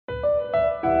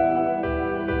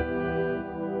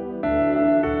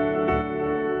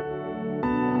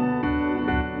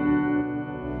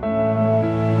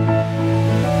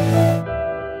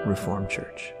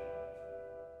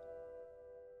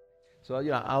So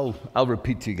yeah, I'll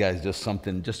repeat to you guys just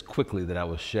something just quickly that I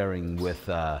was sharing with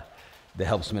the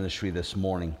Helps Ministry this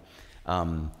morning,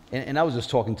 and I was just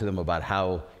talking to them about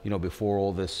how before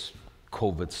all this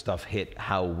COVID stuff hit,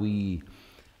 how we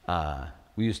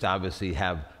used to obviously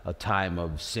have a time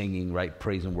of singing, right,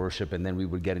 praise and worship, and then we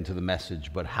would get into the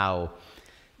message, but how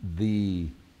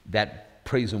that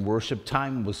praise and worship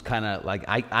time was kind of like,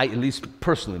 I at least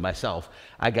personally myself,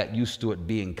 I got used to it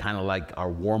being kind of like our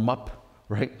warm-up,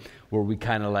 right, where we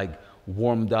kind of like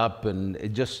warmed up and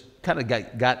it just kind of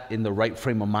got in the right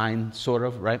frame of mind, sort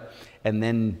of, right? And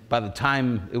then by the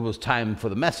time it was time for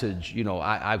the message,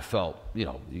 I felt,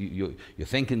 your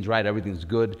thinking's right, everything's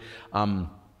good.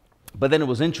 But then it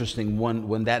was interesting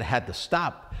when that had to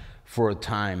stop for a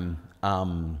time.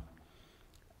 I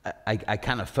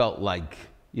kind of felt like,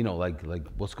 like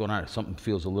what's going on? Something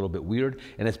feels a little bit weird,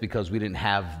 and it's because we didn't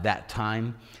have that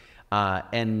time.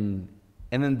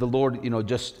 And then the Lord,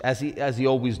 just as he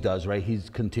always does, right? He's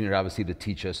continued obviously to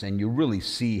teach us, and you really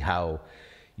see how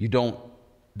you don't.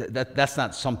 That's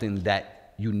not something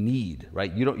that you need,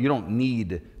 right? You don't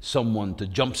need someone to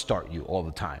jumpstart you all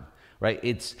the time, right?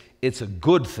 It's a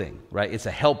good thing, right? It's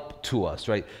a help to us,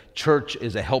 right? Church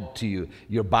is a help to you.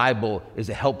 Your Bible is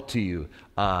a help to you.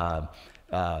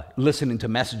 Listening to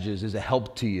messages is a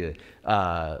help to you.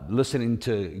 Listening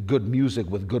to good music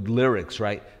with good lyrics,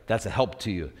 right? That's a help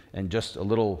to you. And just a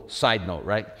little side note,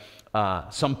 right?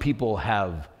 Some people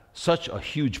have such a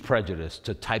huge prejudice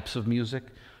to types of music.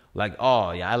 Like,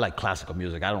 oh, yeah, I like classical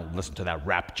music. I don't listen to that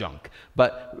rap junk.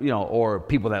 But, or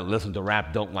people that listen to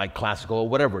rap don't like classical or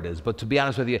whatever it is. But to be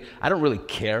honest with you, I don't really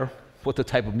care what the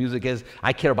type of music is.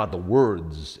 I care about the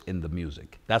words in the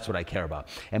music. That's what I care about.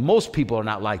 And most people are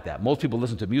not like that. Most people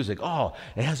listen to music, oh,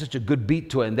 it has such a good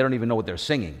beat to it, and they don't even know what they're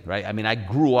singing, right? I mean, I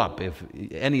grew up, if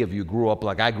any of you grew up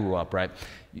like I grew up, right?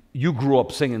 You grew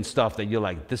up singing stuff that you're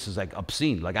like, this is like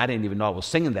obscene. Like, I didn't even know I was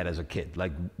singing that as a kid.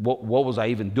 Like, what was I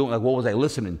even doing? Like, what was I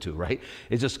listening to, right?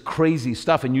 It's just crazy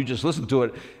stuff, and you just listen to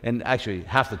it. And actually,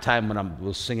 half the time when I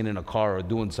was singing in a car or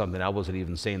doing something, I wasn't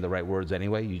even saying the right words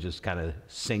anyway. You just kind of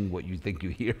sing what you think you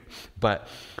hear. But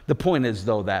the point is,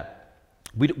 though, that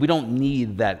we don't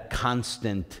need that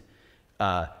constant,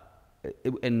 and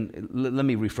let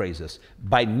me rephrase this.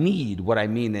 By need, what I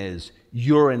mean is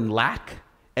you're in lack,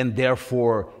 and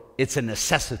therefore it's a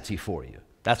necessity for you.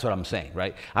 That's what I'm saying,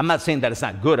 right? I'm not saying that it's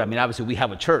not good. I mean, obviously we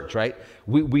have a church, right?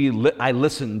 I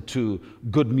listen to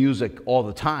good music all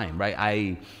the time,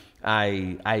 right?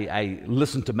 I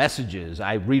listen to messages.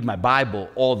 I read my Bible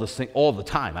all the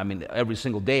time. I mean, every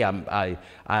single day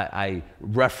I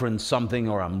reference something,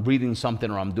 or I'm reading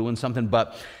something, or I'm doing something.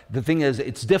 But the thing is,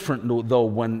 it's different though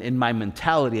when in my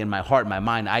mentality, in my heart, my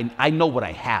mind, I know what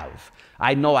I have.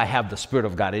 I know I have the Spirit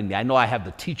of God in me. I know I have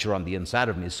the teacher on the inside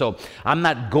of me. So I'm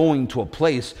not going to a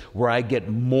place where I get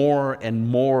more and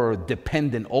more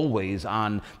dependent always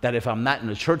on that if I'm not in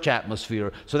a church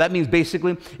atmosphere. So that means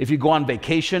basically if you go on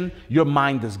vacation, your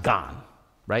mind is gone,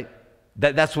 right?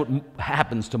 That's what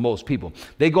happens to most people.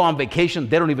 They go on vacation,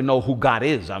 they don't even know who God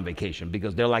is on vacation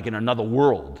because they're like in another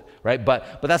world, right?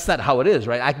 But that's not how it is,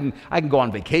 right? I can go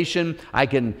on vacation, I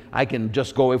can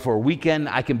just go away for a weekend,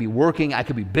 I can be working, I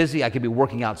could be busy, I could be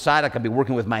working outside, I could be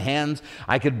working with my hands,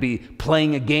 I could be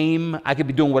playing a game, I could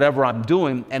be doing whatever I'm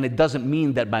doing, and it doesn't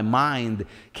mean that my mind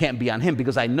can't be on Him,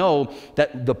 because I know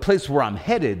that the place where I'm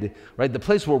headed, right, the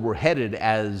place where we're headed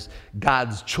as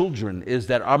God's children is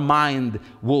that our mind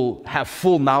will have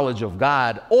full knowledge of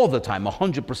God all the time,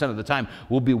 100% of the time.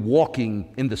 We'll be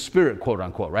walking in the Spirit, quote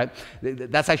unquote, right?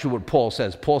 That's actually what Paul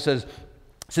says. Paul says,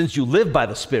 since you live by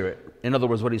the Spirit, in other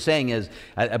words, what he's saying is,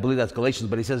 I believe that's Galatians,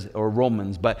 but he says, or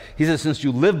Romans, but he says, since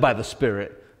you live by the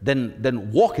Spirit, then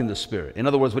walk in the Spirit. In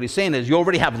other words, what he's saying is, you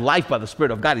already have life by the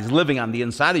Spirit of God. He's living on the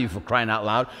inside of you, for crying out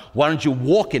loud. Why don't you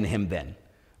walk in Him then?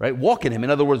 Right? Walk in Him.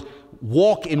 In other words,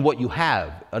 walk in what you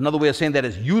have. Another way of saying that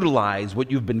is utilize what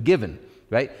you've been given.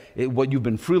 Right? What you've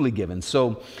been freely given.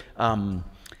 So, and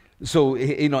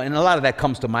a lot of that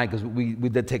comes to mind because we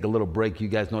did take a little break. You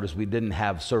guys noticed we didn't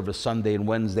have service Sunday and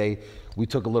Wednesday. We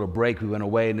took a little break. We went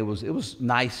away, and it was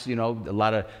nice. A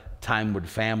lot of time with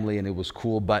family, and it was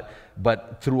cool. But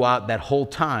throughout that whole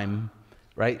time,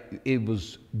 right, it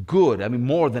was good. I mean,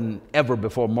 more than ever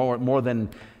before, more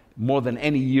than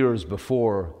any years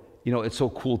before. It's so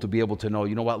cool to be able to know,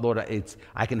 you know what, Lord,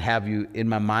 I can have you in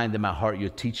my mind, in my heart. You're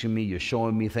teaching me, you're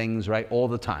showing me things, right, all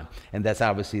the time. And that's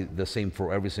obviously the same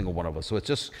for every single one of us. So it's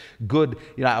just good.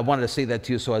 I wanted to say that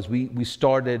to you. So as we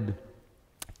started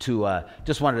to,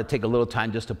 just wanted to take a little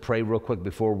time just to pray real quick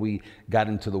before we got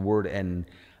into the Word. And,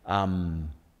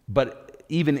 but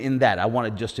even in that, I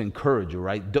want to just encourage you,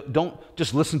 right? Don't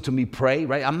just listen to me pray,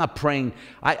 right? I'm not praying.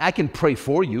 I can pray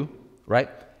for you, right?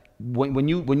 When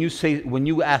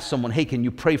you ask someone, hey, can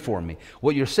you pray for me?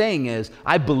 What you're saying is,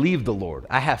 I believe the Lord.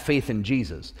 I have faith in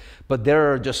Jesus. But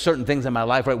there are just certain things in my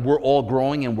life, right? We're all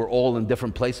growing and we're all in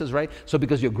different places, right? So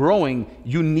because you're growing,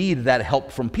 you need that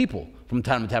help from people from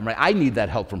time to time, right? I need that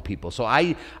help from people. So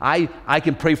I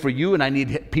can pray for you, and I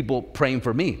need people praying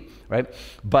for me, right?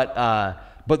 But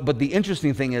the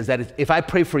interesting thing is that if I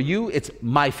pray for you, it's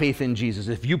my faith in Jesus.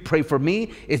 If you pray for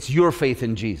me, it's your faith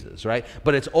in Jesus, right?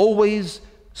 But it's always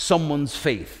someone's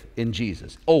faith in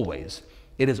Jesus. Always.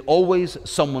 It is always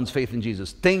someone's faith in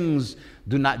Jesus. Things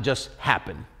do not just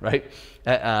happen, right?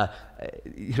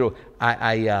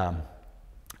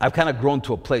 I've kind of grown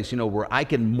to a place, where I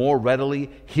can more readily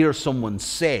hear someone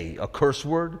say a curse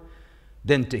word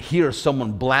than to hear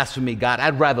someone blaspheme God.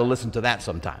 I'd rather listen to that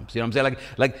sometimes. You know what I'm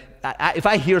saying? If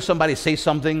I hear somebody say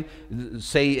something,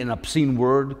 say an obscene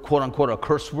word, quote unquote, a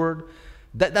curse word,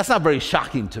 that's not very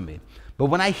shocking to me. But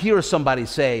when I hear somebody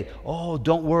say, oh,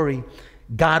 don't worry,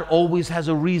 God always has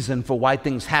a reason for why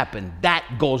things happen,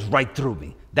 that goes right through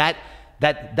me. That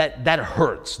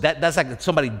hurts. That's like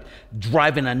somebody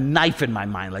driving a knife in my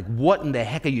mind. Like, what in the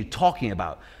heck are you talking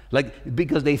about?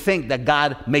 Because they think that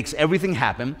God makes everything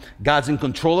happen. God's in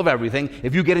control of everything.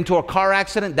 If you get into a car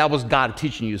accident, that was God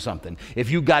teaching you something. If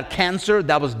you got cancer,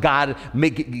 that was God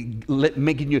making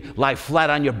you lie flat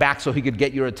on your back so he could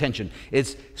get your attention.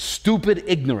 It's stupid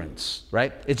ignorance,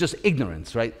 right? It's just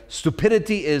ignorance, right?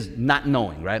 Stupidity is not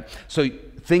knowing, right? So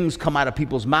things come out of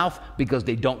people's mouth because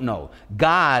they don't know.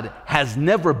 God has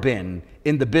never been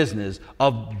in the business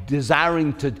of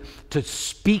desiring to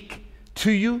speak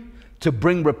to you, to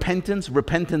bring repentance.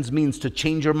 Repentance means to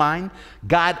change your mind.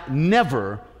 God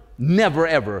never,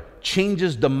 ever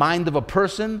changes the mind of a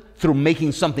person through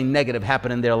making something negative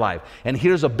happen in their life. And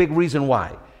here's a big reason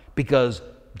why. Because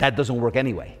that doesn't work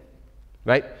anyway,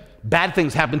 right? Bad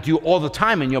things happen to you all the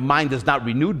time and your mind is not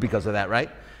renewed because of that,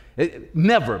 right?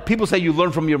 Never. People say you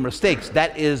learn from your mistakes.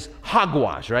 That is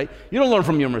hogwash, right? You don't learn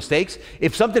from your mistakes.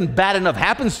 If something bad enough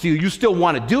happens to you, you still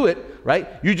want to do it, right?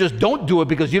 You just don't do it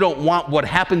because you don't want what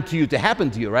happened to you to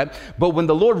happen to you, right? But when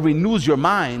the Lord renews your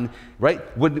mind, right?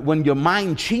 When your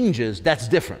mind changes, that's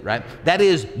different, right? That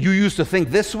is, you used to think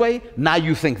this way, now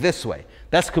you think this way.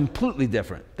 That's completely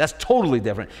different. That's totally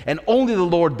different. And only the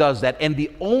Lord does that. And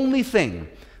the only thing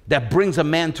that brings a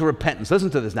man to repentance. Listen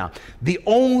to this now. The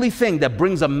only thing that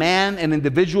brings a man, an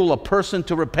individual, a person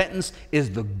to repentance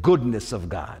is the goodness of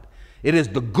God. It is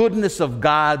the goodness of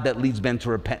God that leads men to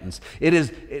repentance.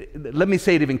 Let me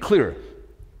say it even clearer.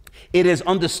 It is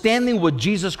understanding what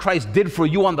Jesus Christ did for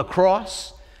you on the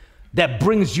cross that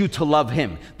brings you to love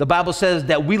him. The Bible says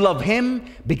that we love him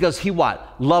because he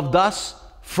what? Loved us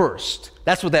first.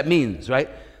 That's what that means, right?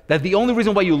 That the only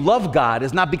reason why you love God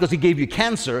is not because he gave you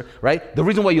cancer, right? The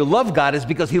reason why you love God is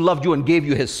because he loved you and gave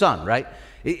you his son, right?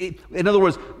 In other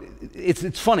words,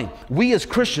 it's funny. We as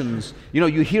Christians,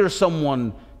 you hear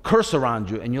someone curse around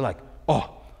you and you're like,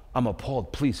 oh, I'm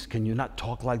appalled. Please, can you not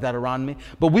talk like that around me?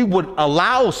 But we would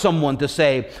allow someone to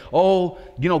say, oh,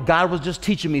 God was just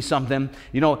teaching me something.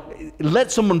 Let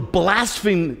someone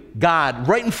blaspheme God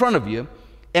right in front of you,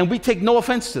 and we take no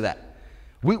offense to that.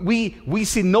 We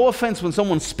see no offense when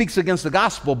someone speaks against the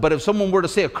gospel, but if someone were to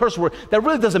say a curse word, that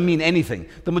really doesn't mean anything.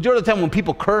 The majority of the time when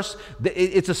people curse,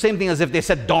 it's the same thing as if they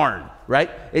said darn,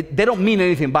 right? They don't mean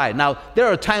anything by it. Now, there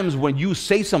are times when you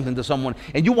say something to someone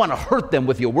and you want to hurt them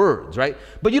with your words, right?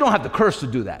 But you don't have to curse to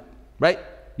do that, right?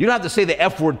 You don't have to say the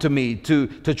F word to me to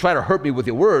try to hurt me with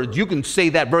your words. You can say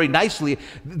that very nicely.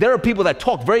 There are people that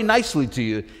talk very nicely to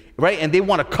you, right? And they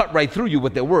want to cut right through you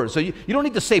with their words. So you don't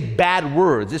need to say bad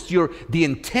words. It's the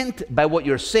intent by what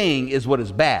you're saying is what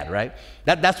is bad, right?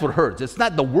 That's what hurts. It's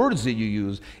not the words that you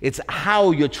use. It's how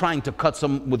you're trying to cut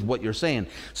some with what you're saying.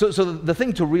 So the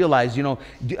thing to realize,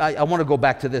 I want to go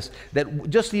back to this, that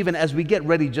just even as we get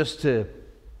ready just to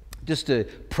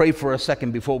pray for a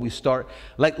second before we start,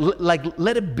 let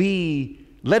it be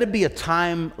a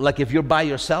time like if you're by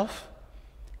yourself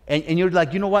and you're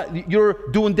like, you know what, you're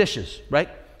doing dishes, right?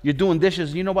 You're doing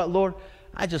dishes. You know what, Lord?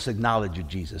 I just acknowledge you,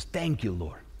 Jesus. Thank you,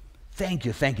 Lord. Thank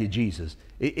you, Jesus.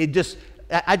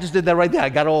 I just did that right there. I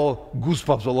got all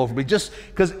goosebumps all over me just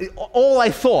because all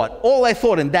I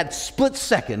thought in that split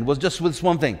second was just this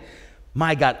one thing.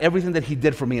 My God, everything that he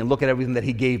did for me, and look at everything that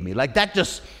he gave me. Like that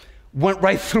just went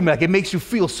right through me. Like it makes you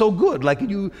feel so good. Like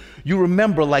you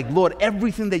remember, like, Lord,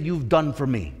 everything that you've done for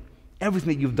me. Everything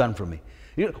that you've done for me.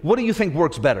 What do you think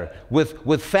works better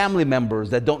with family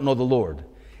members that don't know the Lord?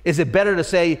 Is it better to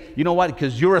say, you know what,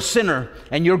 because you're a sinner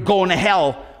and you're going to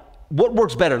hell? What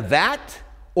works better, that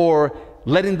or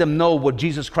letting them know what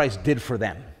Jesus Christ did for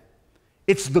them.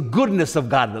 It's the goodness of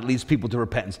God that leads people to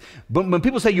repentance. But when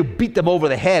people say you beat them over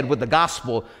the head with the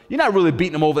gospel, you're not really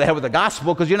beating them over the head with the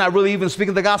gospel, because you're not really even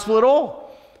speaking the gospel at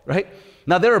all, right?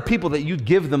 Now, there are people that you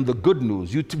give them the good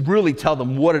news. You really tell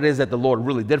them what it is that the Lord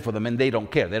really did for them, and they don't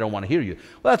care. They don't want to hear you.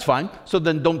 Well, that's fine. So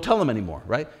then don't tell them anymore,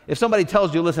 right? If somebody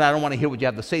tells you, listen, I don't want to hear what you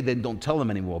have to say, then don't tell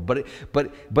them anymore. But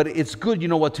it's good, you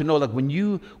know what, to know, like when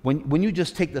you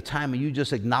just take the time and you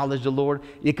just acknowledge the Lord,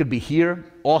 it could be here,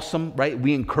 awesome, right?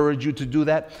 We encourage you to do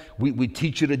that. We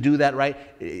teach you to do that, right?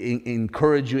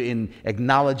 Encourage you in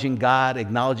acknowledging God,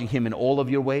 acknowledging Him in all of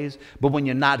your ways. But when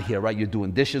you're not here, right, you're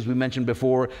doing dishes, we mentioned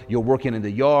before, you're working in the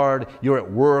yard, you're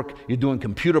at work, you're doing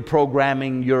computer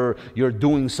programming, you're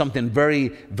doing something very,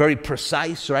 very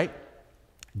precise, right?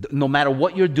 No matter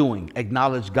what you're doing,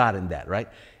 acknowledge God in that, right?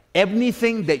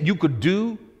 Anything that you could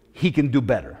do, He can do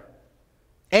better.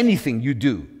 Anything you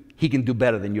do, He can do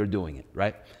better than you're doing it,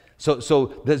 right?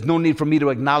 So there's no need for me to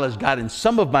acknowledge God in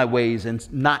some of my ways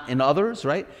and not in others,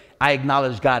 right? I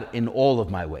acknowledge God in all of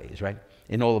my ways, right?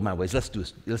 In all of my ways. Let's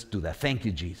do that. Thank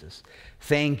you, Jesus.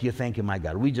 Thank you, my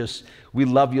God. We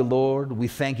love you, Lord. We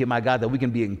thank you, my God, that we can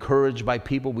be encouraged by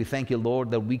people. We thank you, Lord,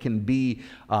 that we can be,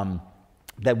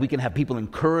 that we can have people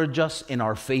encourage us in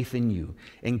our faith in you.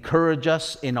 Encourage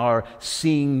us in our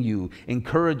seeing you.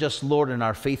 Encourage us, Lord, in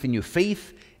our faith in you.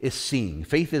 Faith is seeing.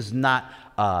 Faith is not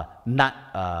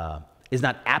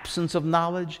absence of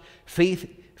knowledge. Faith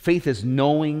is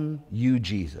knowing you,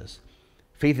 Jesus.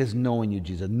 Faith is knowing you,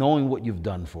 Jesus, knowing what you've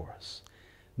done for us.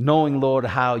 Knowing, Lord,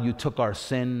 how you took our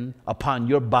sin upon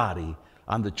your body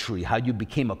on the tree, how you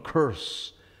became a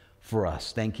curse for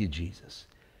us. Thank you, Jesus.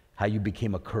 How you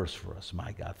became a curse for us,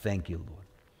 my God. Thank you, Lord.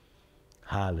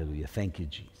 Hallelujah. Thank you,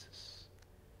 Jesus.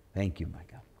 Thank you, my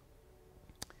God.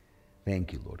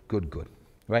 Thank you, Lord. Good.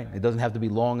 Right? It doesn't have to be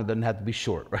long. It doesn't have to be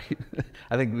short, right?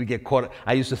 I think we get caught.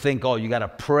 I used to think, you got to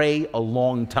pray a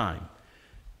long time.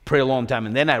 Pray a long time.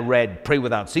 And then I read pray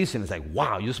without ceasing. It's like,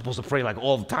 wow, you're supposed to pray like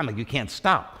all the time, like you can't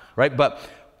stop, right? But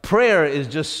prayer is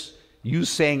just you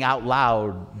saying out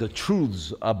loud the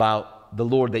truths about the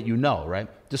Lord that you know, right?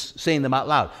 Just saying them out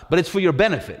loud. But it's for your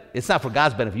benefit. It's not for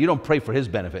God's benefit. You don't pray for His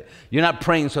benefit. You're not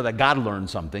praying so that God learns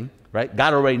something, right?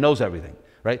 God already knows everything,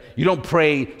 right? You don't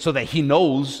pray so that He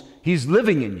knows. He's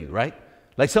living in you, right?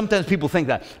 Like sometimes people think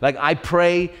that, like I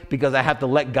pray because I have to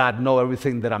let God know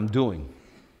everything that I'm doing.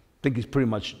 I think He pretty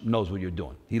much knows what you're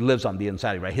doing. He lives on the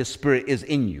inside of you, right? His Spirit is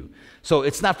in you. So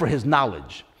it's not for His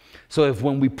knowledge. So if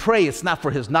when we pray, it's not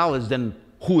for His knowledge, then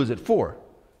who is it for,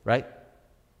 right?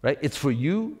 Right? It's for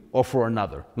you or for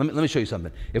another. Let me show you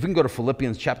something. If we can go to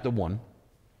Philippians chapter 1,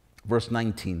 verse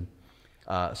 19.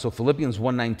 So Philippians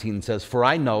 1:19 says, "For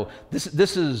I know," this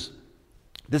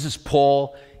is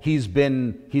Paul. He's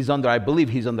under, I believe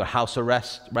he's under house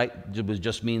arrest, right? It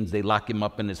just means they lock him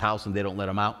up in his house and they don't let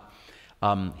him out.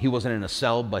 He wasn't in a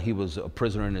cell, but he was a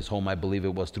prisoner in his home, I believe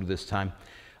it was through this time.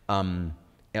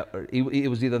 It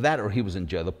was either that or he was in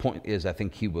jail. The point is, I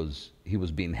think he was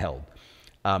being held.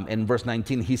 In verse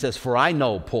 19, he says, "For I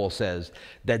know," Paul says,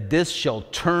 "that this shall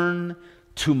turn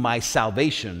to my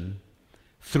salvation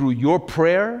through your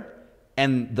prayer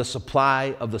and the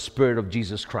supply of the Spirit of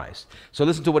Jesus Christ." So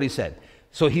listen to what he said.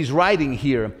 So he's writing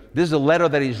here, this is a letter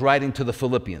that he's writing to the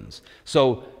Philippians.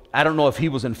 So I don't know if he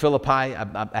was in Philippi.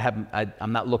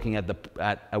 I'm not looking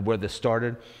at where this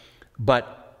started,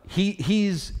 but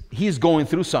he's going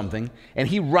through something, and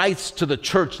he writes to the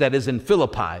church that is in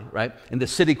Philippi, right, in the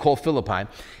city called Philippi,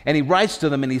 and he writes to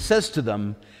them and he says to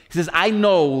them, he says, "I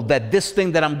know that this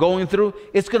thing that I'm going through,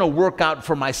 it's going to work out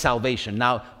for my salvation."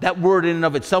 Now, that word in and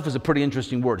of itself is a pretty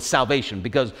interesting word, salvation,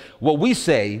 because what we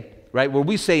say, right, what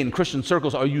we say in Christian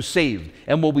circles, are you saved?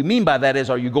 And what we mean by that is,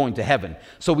 are you going to heaven?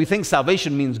 So we think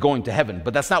salvation means going to heaven,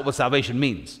 but that's not what salvation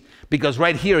means. Because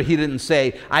right here, he didn't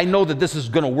say, "I know that this is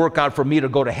going to work out for me to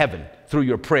go to heaven through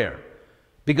your prayer."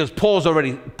 Because Paul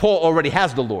already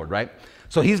has the Lord, right?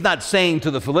 So he's not saying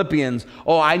to the Philippians,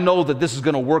 "Oh, I know that this is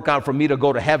going to work out for me to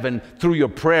go to heaven through your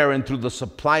prayer and through the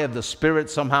supply of the Spirit.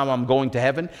 Somehow I'm going to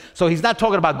heaven." So he's not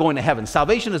talking about going to heaven.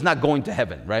 Salvation is not going to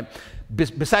heaven, right?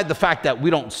 Beside the fact that we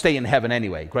don't stay in heaven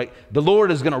anyway, right? The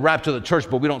Lord is going to rapture the church,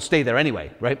 but we don't stay there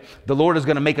anyway, right? The Lord is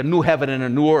going to make a new heaven and a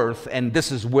new earth, and this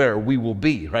is where we will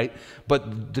be, right?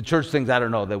 But the church thinks, I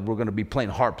don't know, that we're going to be playing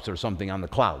harps or something on the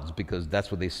clouds, because that's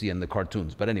what they see in the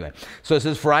cartoons. But anyway, so it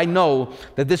says, "For I know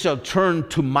that this shall turn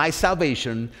to my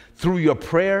salvation through your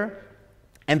prayer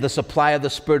and the supply of the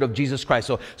Spirit of Jesus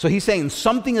Christ." So he's saying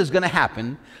something is going to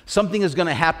happen. Something is going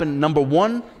to happen, number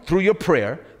one, through your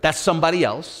prayer. That's somebody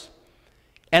else.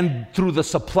 And through the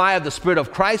supply of the Spirit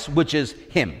of Christ, which is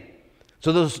Him.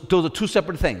 So those are two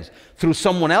separate things, through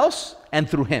someone else and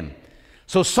through him.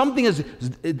 So something is,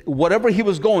 whatever he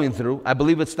was going through, I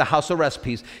believe it's the house arrest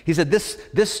piece. He said,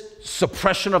 this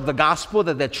suppression of the gospel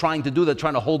that they're trying to do, they're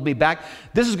trying to hold me back,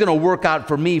 this is going to work out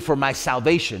for me, for my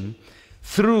salvation,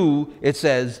 through, it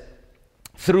says,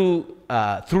 through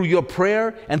your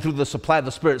prayer and through the supply of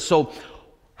the Spirit. So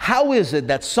how is it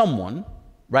that someone,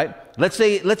 right, let's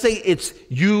say it's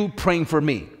you praying for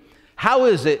me. How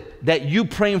is it that you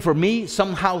praying for me,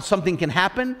 somehow something can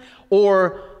happen,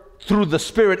 or through the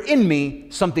Spirit in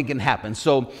me, something can happen?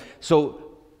 So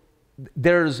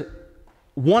there's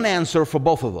one answer for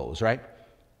both of those, right?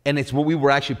 And it's what we were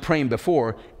actually praying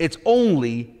before. It's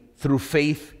only through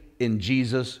faith in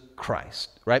Jesus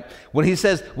Christ, right? When he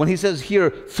says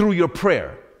here, through your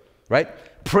prayer, right?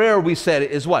 Prayer, we said,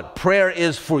 is what? Prayer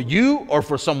is for you or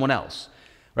for someone else,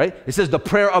 right? It says the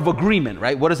prayer of agreement,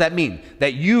 right? What does that mean?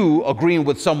 That you agreeing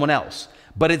with someone else.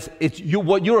 But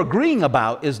what you're agreeing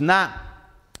about is not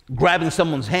grabbing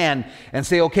someone's hand and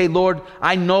say, okay, Lord,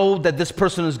 I know that this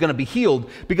person is going to be healed,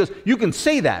 because you can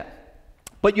say that,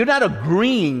 but you're not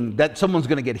agreeing that someone's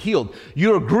going to get healed.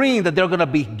 You're agreeing that they're going to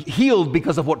be healed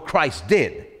because of what Christ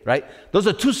did, right? Those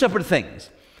are two separate things.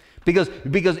 Because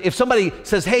if somebody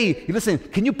says, hey, listen,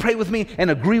 can you pray with me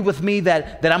and agree with me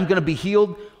that I'm going to be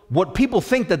healed? What people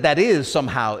think that is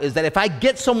somehow is that if I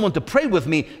get someone to pray with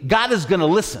me, God is going to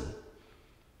listen.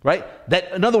 Right?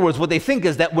 That, in other words, what they think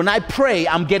is that when I pray,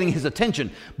 I'm getting his attention.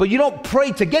 But you don't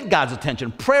pray to get God's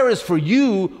attention. Prayer is for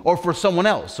you or for someone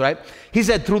else, right? He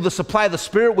said through the supply of the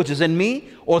Spirit, which is in me,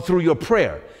 or through your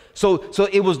prayer. So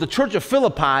it was the church of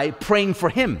Philippi praying for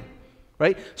him,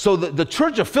 right? So the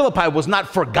church of Philippi was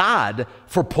not for God,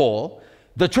 for Paul.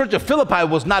 The church of Philippi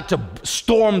was not to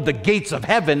storm the gates of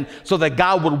heaven so that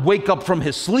God would wake up from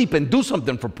his sleep and do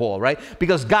something for Paul, right?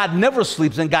 Because God never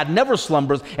sleeps and God never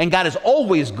slumbers, and God is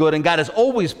always good and God is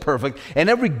always perfect, and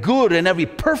every good and every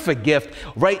perfect gift,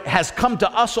 right, has come to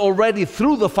us already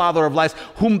through the Father of lights,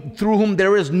 through whom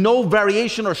there is no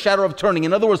variation or shadow of turning.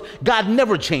 In other words, God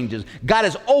never changes. God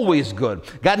is always good.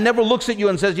 God never looks at you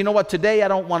and says, you know what, today I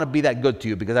don't want to be that good to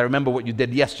you because I remember what you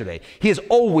did yesterday. He is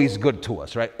always good to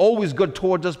us, right? Always good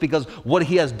towards us, because what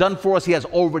he has done for us, he has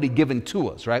already given to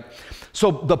us, right?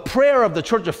 So the prayer of the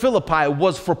church of Philippi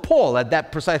was for Paul at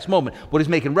that precise moment, what he's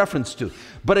making reference to.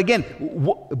 But again,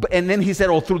 and then he said,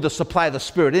 oh, through the supply of the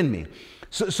Spirit in me.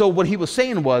 So what he was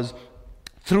saying was,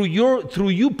 through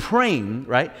you praying,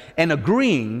 right, and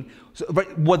agreeing,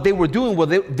 what they were doing was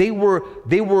they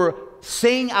were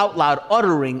saying out loud,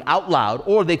 uttering out loud,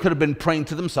 or they could have been praying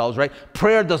to themselves, right?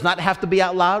 Prayer does not have to be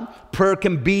out loud. Prayer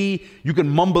can be, you can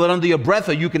mumble it under your breath,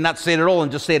 or you can not say it at all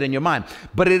and just say it in your mind.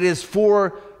 But it is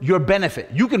for your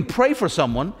benefit. You can pray for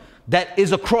someone that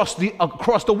is across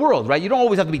the world, right? You don't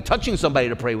always have to be touching somebody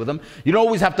to pray with them. You don't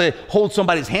always have to hold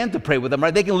somebody's hand to pray with them,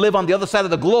 right? They can live on the other side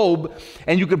of the globe,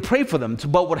 and you can pray for them.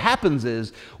 But what happens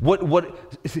is,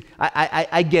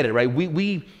 I get it, right?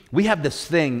 We have this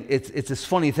thing, it's this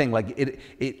funny thing, like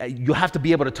you have to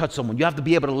be able to touch someone. You have to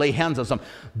be able to lay hands on someone.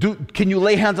 Can you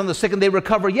lay hands on the sick and they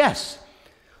recover? Yes.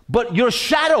 But your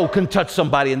shadow can touch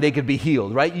somebody and they could be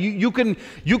healed, right? You can,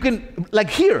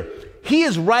 like here, he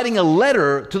is writing a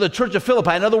letter to the church of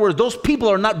Philippi. In other words, those people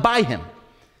are not by him.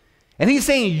 And he's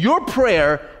saying your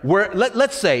prayer, where,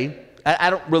 let's say,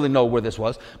 I don't really know where this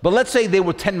was, but let's say they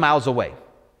were 10 miles away.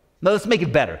 Now let's make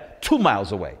it better, 2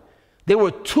 miles away. They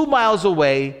were 2 miles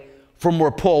away from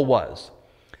where Paul was.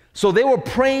 So they were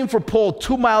praying for Paul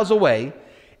 2 miles away,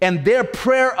 and their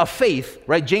prayer of faith,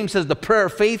 right? James says the prayer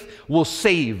of faith will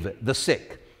save the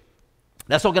sick.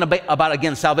 That's talking about,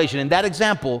 again, salvation. In that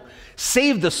example,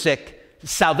 save the sick,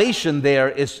 salvation there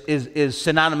is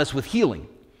synonymous with healing.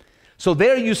 So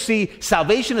there you see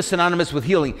salvation is synonymous with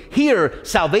healing. Here,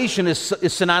 salvation is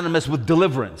synonymous with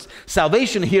deliverance.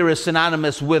 Salvation here is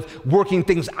synonymous with working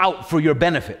things out for your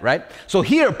benefit, right? So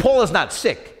here, Paul is not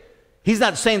sick. He's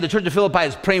not saying the church of Philippi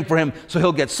is praying for him so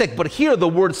he'll get sick. But here the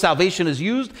word salvation is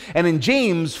used. And in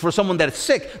James, for someone that is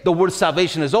sick, the word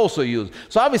salvation is also used.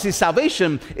 So obviously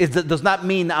salvation does not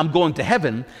mean I'm going to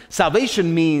heaven.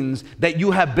 Salvation means that you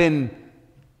have been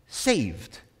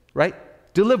saved, right?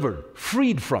 Delivered,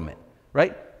 freed from it,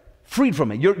 right? Freed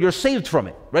from it. You're saved from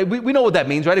it, right? We know what that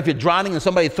means, right? If you're drowning and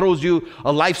somebody throws you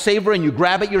a lifesaver and you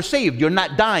grab it, you're saved. You're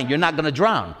not dying. You're not going to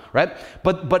drown, right?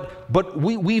 But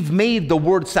we've made the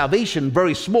word salvation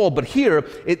very small. But here,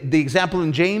 the example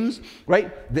in James,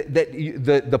 right?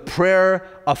 The prayer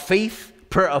of faith,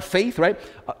 right?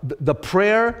 The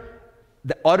prayer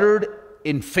uttered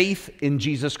in faith in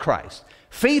Jesus Christ.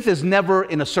 Faith is never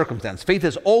in a circumstance. Faith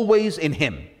is always in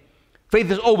Him. Faith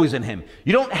is always in him.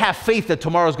 You don't have faith that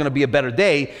tomorrow is going to be a better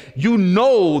day. You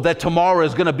know that tomorrow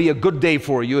is going to be a good day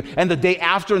for you, and the day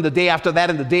after, and the day after that,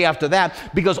 and the day after that,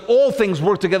 because all things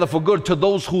work together for good to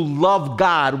those who love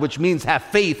God, which means have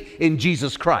faith in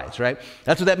Jesus Christ, right?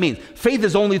 That's what that means. Faith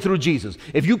is only through Jesus.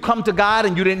 If you come to God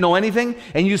and you didn't know anything,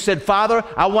 and you said, Father,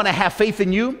 I want to have faith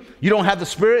in you, you don't have the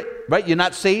Spirit, right? You're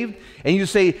not saved, and you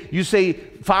say,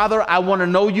 Father, I want to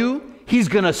know you, he's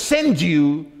going to send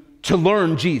you to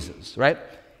learn Jesus, right?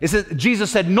 It says, Jesus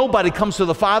said, nobody comes to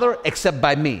the Father except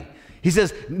by me. He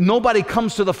says, nobody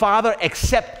comes to the Father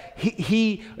except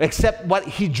except what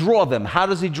he draw them. How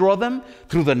does he draw them?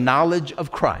 Through the knowledge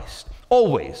of Christ.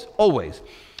 Always, always.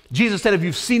 Jesus said, if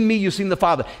you've seen me, you've seen the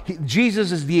Father.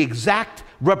 Jesus is the exact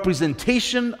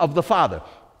representation of the Father.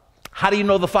 How do you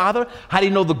know the Father? How do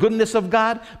you know the goodness of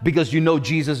God? Because you know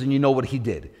Jesus and you know what he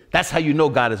did. That's how you know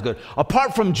God is good.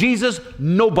 Apart from Jesus,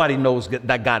 nobody knows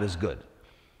that God is good.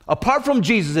 Apart from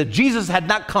Jesus, if Jesus had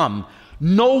not come,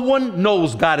 no one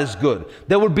knows God is good.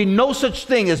 There would be no such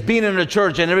thing as being in a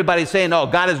church and everybody saying, oh,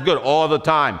 God is good all the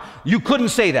time. You couldn't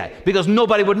say that because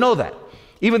nobody would know that.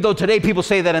 Even though today people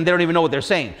say that and they don't even know what they're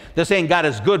saying. They're saying God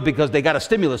is good because they got a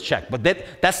stimulus check. But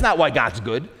that's not why God's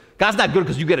good. God's not good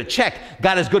because you get a check.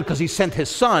 God is good because he sent his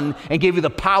son and gave you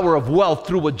the power of wealth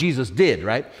through what Jesus did,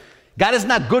 right? God is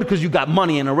not good because you got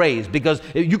money and a raise, because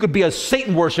you could be a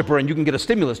Satan worshiper and you can get a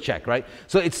stimulus check, right?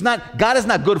 So God is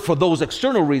not good for those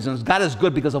external reasons. God is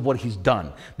good because of what he's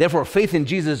done. Therefore, faith in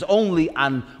Jesus is only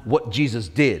on what Jesus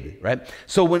did, right?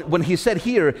 So when he said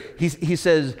here, he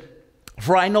says,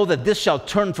 for I know that this shall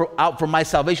turn out for my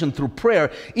salvation through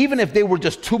prayer, even if they were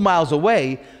just 2 miles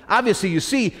away. Obviously, you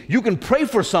see, you can pray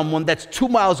for someone that's 2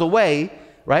 miles away,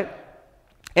 right?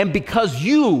 And because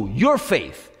your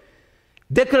faith,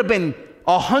 there could have been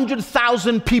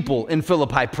 100,000 people in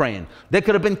Philippi praying. There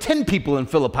could have been 10 people in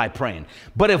Philippi praying.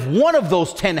 But if one of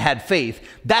those 10 had faith,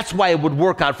 that's why it would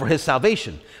work out for his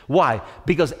salvation. Why?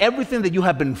 Because everything that you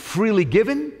have been freely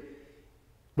given,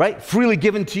 right? Freely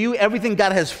given to you, everything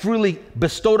God has freely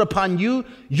bestowed upon you,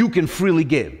 you can freely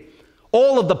give.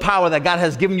 All of the power that God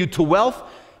has given you to wealth,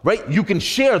 right? You can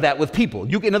share that with people.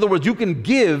 In other words, you can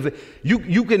give,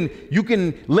 you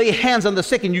can lay hands on the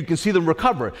sick and you can see them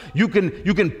recover. You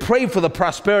can pray for the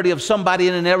prosperity of somebody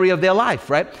in an area of their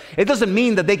life, right? It doesn't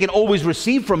mean that they can always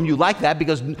receive from you like that,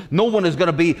 because no one is going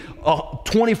to be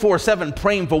 24/7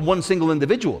 praying for one single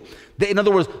individual. In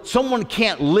other words, someone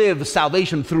can't live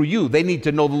salvation through you. They need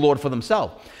to know the Lord for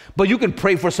themselves. But you can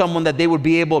pray for someone that they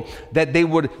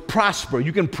would prosper.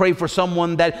 You can pray for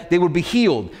someone that they would be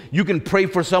healed. You can pray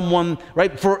for someone,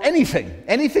 right, for anything.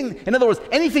 In other words,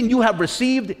 anything you have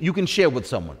received, you can share with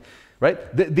someone, right?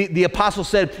 The apostle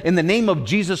said, in the name of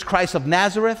Jesus Christ of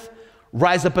Nazareth,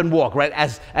 rise up and walk, right?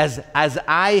 As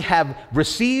I have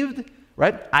received,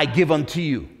 right, I give unto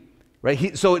you,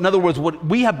 right? So in other words, what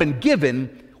we have been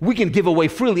given, we can give away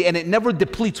freely, and it never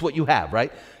depletes what you have,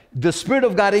 right? The Spirit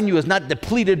of God in you is not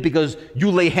depleted because you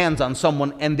lay hands on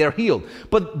someone and they're healed.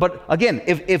 But again,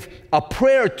 if a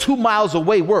prayer 2 miles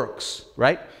away works,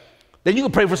 right, then you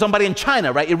can pray for somebody in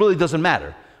China, right? It really doesn't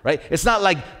matter, right? It's not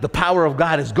like the power of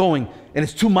God is going and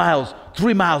it's 2 miles,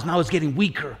 3 miles, now it's getting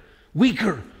weaker.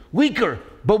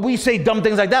 But we say dumb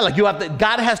things like that, like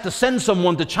God has to send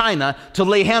someone to China to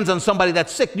lay hands on somebody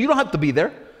that's sick. You don't have to be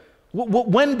there.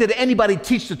 When did anybody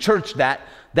teach the church that,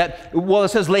 well, it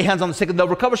says lay hands on the sick and they'll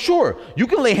recover? Sure, you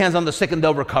can lay hands on the sick and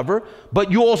they'll recover, but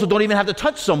you also don't even have to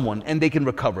touch someone and they can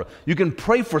recover. You can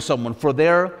pray for someone for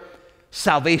their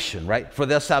salvation, right? For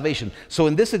their salvation. So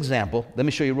in this example, let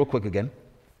me show you real quick again.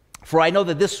 For I know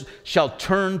that this shall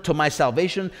turn to my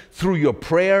salvation through your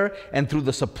prayer and through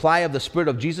the supply of the Spirit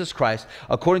of Jesus Christ,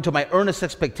 according to my earnest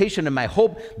expectation and my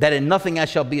hope that in nothing I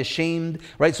shall be ashamed,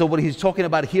 right? So what he's talking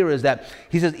about here is that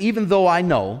he says, even though I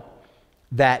know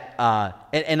that,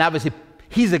 and obviously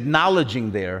he's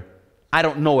acknowledging there, I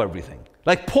don't know everything.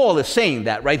 Like Paul is saying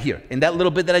that right here. In that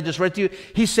little bit that I just read to you,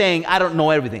 he's saying, I don't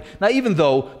know everything. Now, even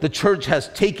though the church has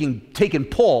taken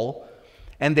Paul,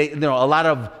 and a lot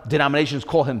of denominations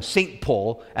call him Saint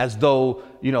Paul, as though,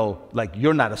 like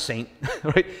you're not a saint,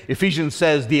 right? Ephesians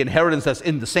says the inheritance that's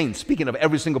in the saints, speaking of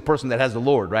every single person that has the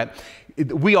Lord, right?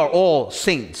 We are all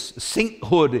saints.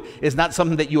 Sainthood is not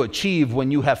something that you achieve when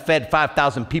you have fed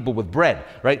 5,000 people with bread,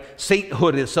 right?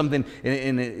 Sainthood is something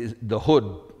in the hood.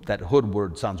 That hood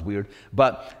word sounds weird,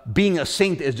 but being a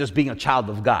saint is just being a child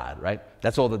of God, right?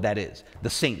 That's all that is.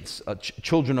 The saints,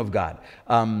 children of God.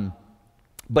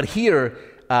 But here,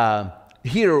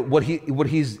 what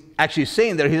he's actually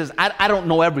saying there, he says, I don't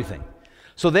know everything.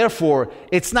 So therefore,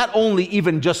 it's not only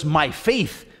even just my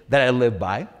faith that I live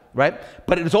by, right?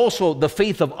 But it's also the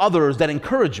faith of others that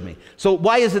encourage me. So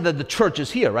why is it that the church is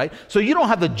here, right? So you don't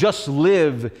have to just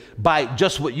live by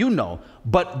just what you know,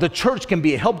 but the church can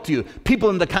be a help to you. People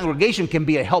in the congregation can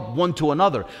be a help one to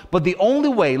another. But the only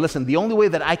way, listen, the only way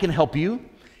that I can help you,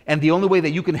 and the only way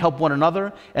that you can help one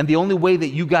another, and the only way that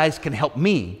you guys can help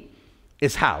me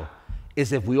is how?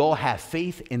 Is if we all have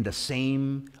faith in the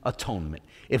same atonement.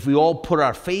 If we all put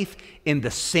our faith in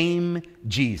the same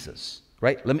Jesus,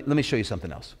 right? Let me show you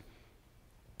something else.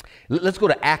 Let's go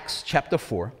to Acts chapter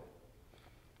 4.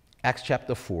 Acts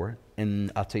chapter 4,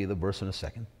 and I'll tell you the verse in a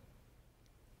second.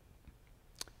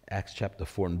 Acts chapter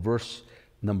 4 and verse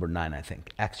number 9, I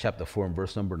think. Acts chapter 4 and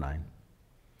verse number 9.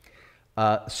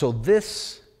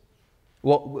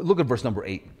 Look at verse number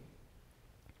 8.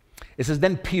 It says,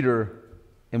 then Peter,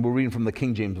 and we're reading from the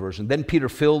King James Version, then Peter,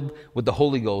 filled with the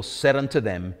Holy Ghost, said unto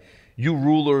them, you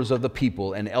rulers of the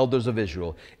people and elders of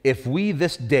Israel, if we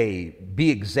this day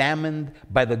be examined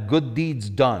by the good deeds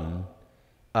done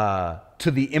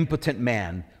to the impotent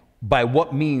man, by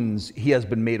what means he has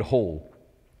been made whole.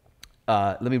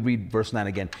 Let me read verse 9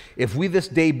 again. If we this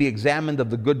day be examined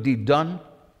of the good deed done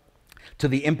to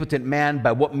the impotent man,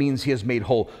 by what means he has made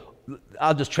whole.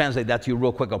 I'll just translate that to you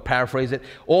real quick. I'll paraphrase it.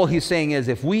 All he's saying is,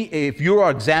 if you are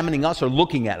examining us or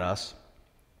looking at us,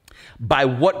 by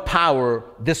what power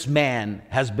this man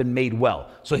has been made well.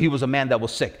 So he was a man that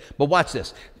was sick. But watch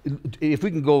this. If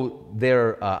we can go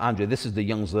there, Andre, this is the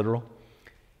Young's Literal.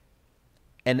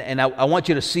 And I want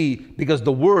you to see, because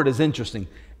the word is interesting.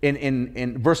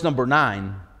 In verse number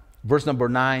 9,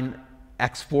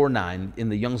 Acts 4:9, in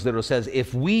the Young's Literal says,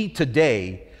 if we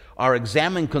today are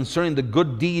examined concerning the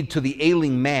good deed to the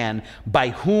ailing man by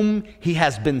whom he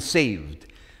has been saved.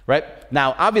 Right?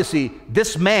 Now, obviously,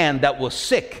 this man that was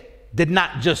sick did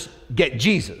not just get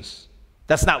Jesus.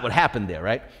 That's not what happened there,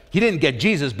 right? He didn't get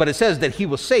Jesus, but it says that he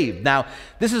was saved. Now,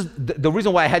 this is the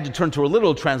reason why I had to turn to a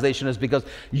literal translation is because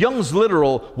Young's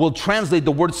Literal will translate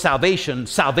the word salvation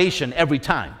every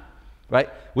time, right?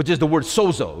 Which is the word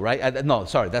sozo, right? No,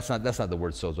 sorry, that's not the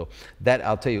word sozo. That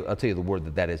I'll tell you the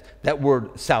word that is. That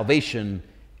word salvation,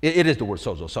 it is the word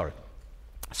sozo, sorry.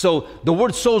 So the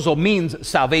word sozo means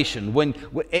salvation. When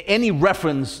any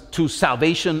reference to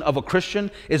salvation of a Christian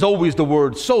is always the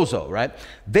word sozo, right?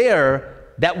 There,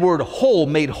 that word whole,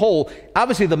 made whole,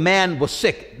 obviously the man was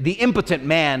sick. The impotent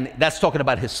man, that's talking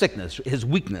about his sickness, his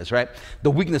weakness, right?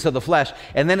 The weakness of the flesh.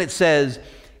 And then it says,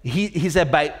 he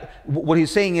said, what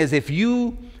he's saying is, if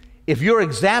you're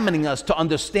examining us to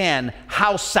understand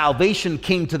how salvation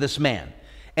came to this man,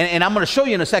 and I'm going to show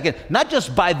you in a second, not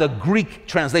just by the Greek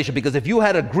translation, because if you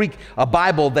had a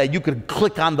Bible that you could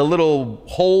click on the little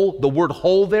hole, the word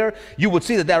whole there, you would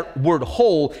see that word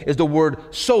whole is the word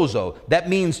sozo. That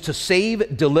means to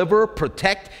save, deliver,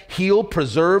 protect, heal,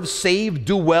 preserve, save,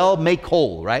 do well, make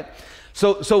whole, right?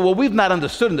 So what we've not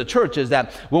understood in the church is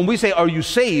that when we say, are you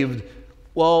saved?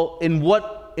 Well, in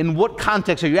what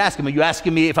context are you asking me? Are you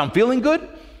asking me if I'm feeling good?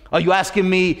 Are you asking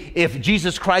me if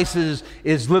Jesus Christ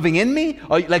is living in me?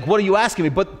 What are you asking me?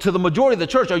 But to the majority of the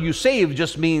church, are you saved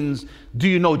just means, do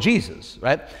you know Jesus,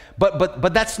 right?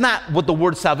 But that's not what the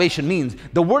word salvation means.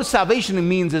 The word salvation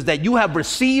means is that you have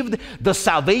received the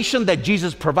salvation that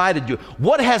Jesus provided you.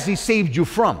 What has he saved you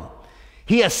from?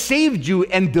 He has saved you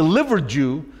and delivered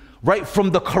you, right,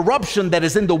 from the corruption that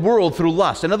is in the world through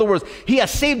lust. In other words, he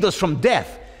has saved us from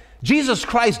death. Jesus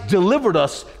Christ delivered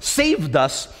us, saved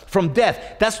us from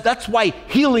death. That's why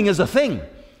healing is a thing.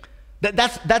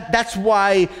 That's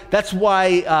why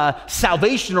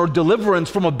salvation or deliverance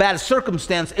from a bad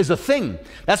circumstance is a thing.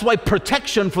 That's why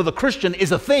protection for the Christian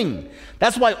is a thing.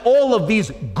 That's why all of these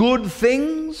good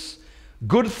things.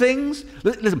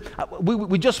 Listen,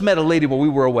 we just met a lady while we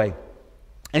were away.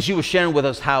 And she was sharing with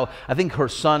us how I think her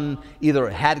son either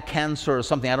had cancer or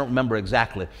something. I don't remember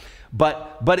exactly.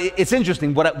 But it's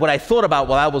interesting. What I thought about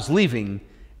while I was leaving.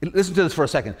 Listen to this for a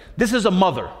second. This is a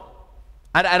mother.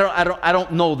 I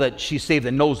don't know that she's saved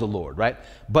and knows the Lord, right?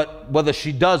 But whether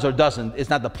she does or doesn't is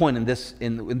not the point in this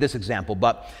example.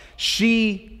 But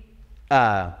she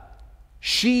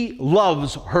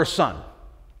loves her son.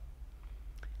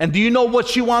 And do you know what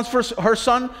she wants for her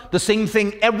son? The same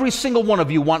thing every single one of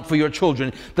you want for your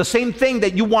children. The same thing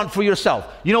that you want for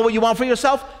yourself. You know what you want for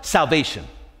yourself? Salvation.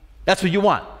 That's what you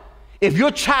want. If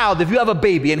your child, if you have a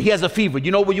baby and he has a fever,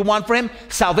 you know what you want for him?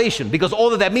 Salvation. Because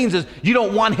all that means is you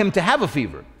don't want him to have a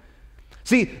fever.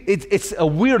 See, it's a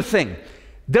weird thing.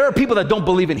 There are people that don't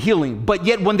believe in healing, but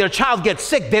yet when their child gets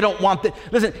sick, they don't want it.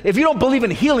 Listen, if you don't believe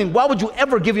in healing, why would you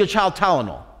ever give your child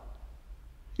Tylenol?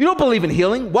 You don't believe in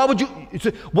healing. Why would you?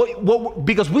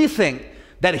 Because we think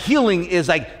that healing is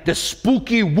like the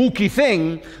spooky, wooky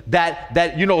thing that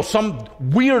some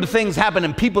weird things happen,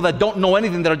 and people that don't know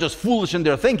anything, that are just foolish in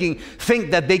their thinking,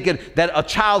 think that that a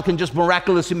child can just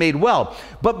miraculously made well.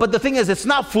 But the thing is, it's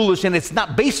not foolish and it's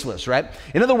not baseless, right?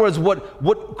 In other words,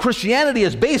 what Christianity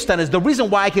is based on is the reason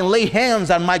why I can lay hands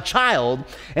on my child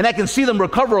and I can see them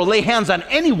recover, or lay hands on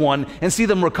anyone and see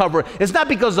them recover. It's not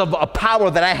because of a power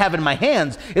that I have in my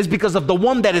hands. It's because of the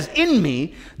one that is in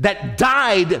me that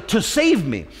died to save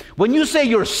me. When you say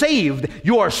you're saved,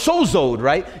 you are sozoed,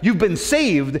 right? You've been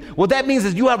saved. What that means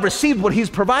is you have received what he's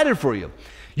provided for you.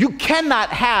 You cannot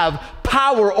have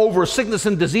power over sickness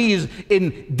and disease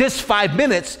in this 5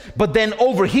 minutes, but then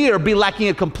over here be lacking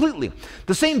it completely.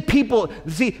 The same people,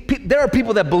 see, there are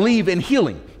people that believe in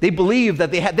healing. They believe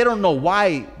that they don't know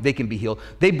why they can be healed.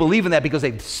 They believe in that because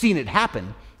they've seen it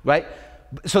happen, right?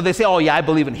 So they say, oh yeah, I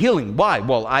believe in healing. Why?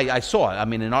 Well, I saw it. I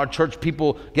mean, in our church,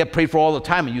 people get prayed for all the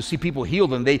time, and you see people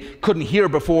healed and they couldn't hear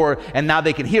before and now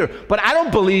they can hear. But I don't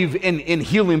believe in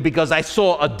healing because I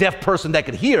saw a deaf person that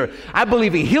could hear. I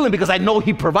believe in healing because I know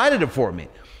he provided it for me.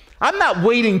 I'm not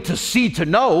waiting to see to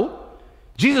know.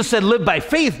 Jesus said, live by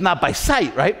faith, not by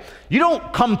sight, right? You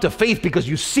don't come to faith because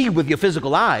you see with your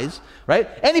physical eyes, right?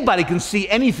 Anybody can see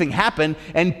anything happen,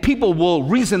 and people will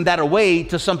reason that away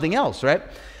to something else, right?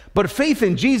 But faith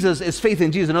in Jesus is faith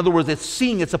in Jesus. In other words, it's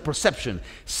seeing, it's a perception.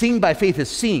 Seeing by faith is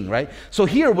seeing, right? So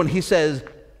here when he says,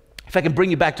 if I can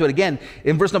bring you back to it again,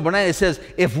 in verse number 9 it says,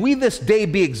 if we this day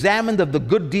be examined of the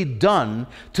good deed done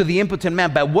to the impotent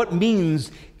man, by what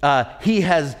means he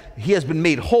has been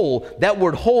made whole. That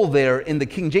word whole there in the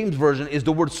King James Version is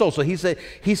the word sozo. He said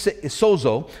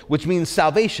sozo, which means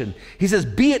salvation. He says,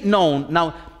 be it known.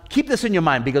 Now, keep this in your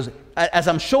mind, because as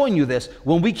I'm showing you this,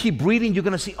 when we keep reading, you're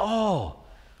going to see, oh,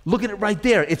 look at it right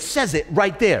there. It says it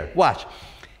right there. Watch.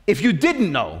 If you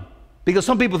didn't know, because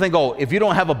some people think, oh, if you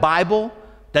don't have a Bible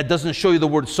that doesn't show you the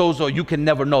word sozo, you can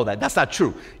never know that. That's not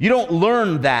true. You don't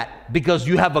learn that because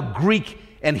you have a Greek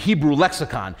and Hebrew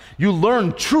lexicon. You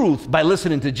learn truth by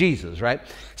listening to Jesus, right?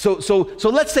 So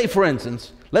let's say, for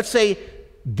instance, let's say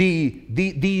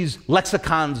these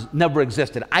lexicons never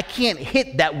existed. I can't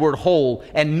hit that word whole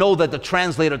and know that the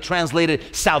translator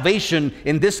translated salvation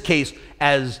in this case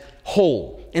as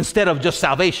whole instead of just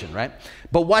salvation, right?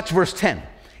 But watch verse 10.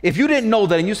 If you didn't know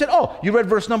that and you said, oh, you read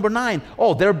verse number 9,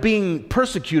 oh, they're being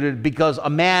persecuted because a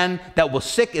man that was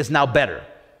sick is now better.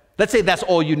 Let's say that's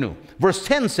all you knew. Verse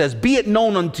 10 says, be it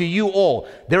known unto you all.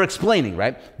 They're explaining,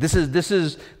 right? This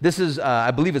is I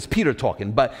believe it's Peter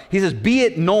talking, but he says, be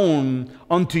it known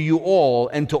unto you all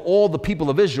and to all the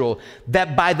people of Israel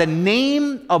that by the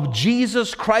name of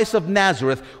Jesus Christ of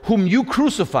Nazareth, whom you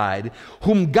crucified,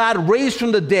 whom God raised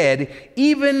from the dead,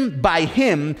 even by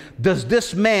him does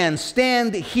this man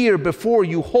stand here before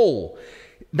you whole.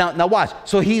 Now watch.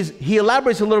 So he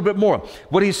elaborates a little bit more.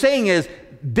 What he's saying is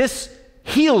this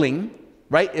healing,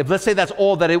 right? If let's say that's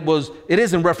all that it was, it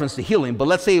is in reference to healing, but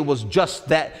let's say it was just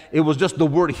that, it was just the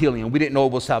word healing and we didn't know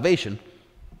it was salvation.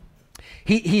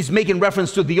 He's making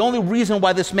reference to the only reason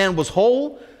why this man was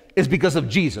whole is because of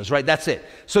Jesus, right? That's it.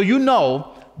 So you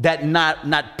know that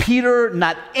not Peter,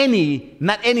 not any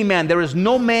man, there is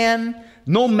no man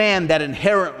that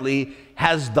inherently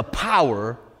has the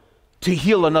power to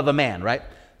heal another man, right?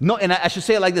 No, and I should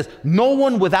say it like this. No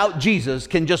one without Jesus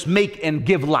can just make and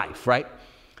give life, right?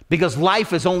 Because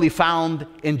life is only found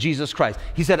in Jesus Christ.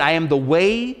 He said, I am the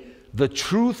way, the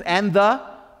truth, and the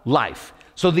life.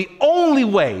 So the only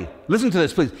way, listen to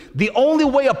this, please. The only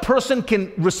way a person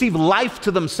can receive life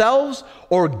to themselves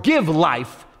or give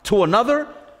life to another,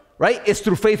 right, is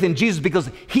through faith in Jesus, because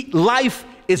life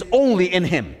is only in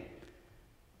him.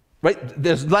 Right?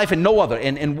 There's life in no other,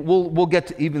 and we'll get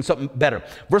to even something better.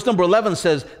 Verse number 11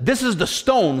 says, this is the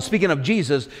stone, speaking of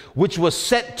Jesus, which was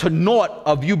set to naught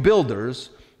of you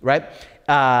builders, right?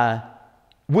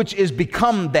 Which is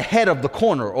become the head of the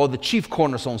corner, or the chief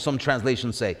cornerstone, some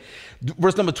translations say.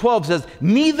 Verse number 12 says,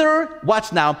 neither,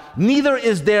 watch now, neither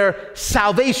is there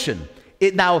salvation.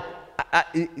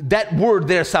 That word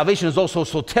there, salvation, is also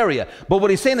soteria. But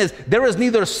what he's saying is, there is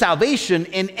neither salvation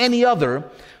in any other,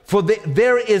 for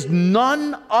there is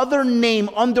none other name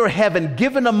under heaven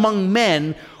given among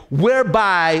men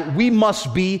whereby we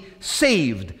must be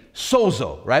saved.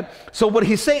 Sozo, right? So what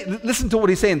he's saying, listen to what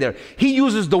he's saying there. He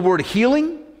uses the word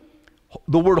healing,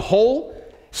 the word whole,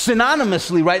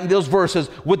 synonymously, right, in those verses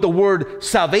with the word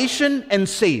salvation and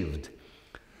saved.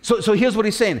 So here's what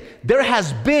he's saying. There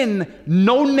has been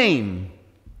no name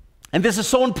And this is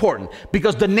so important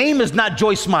because the name is not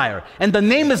Joyce Meyer, and the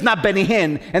name is not Benny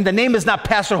Hinn, and the name is not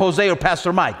Pastor Jose or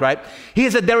Pastor Mike, right? He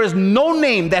said there is no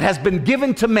name that has been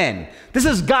given to men. This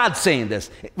is God saying this,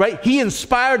 right? He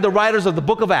inspired the writers of the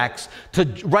book of Acts to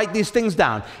write these things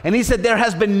down. And he said there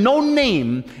has been no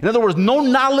name, in other words, no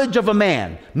knowledge of a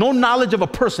man, no knowledge of a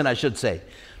person, I should say.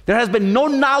 There has been no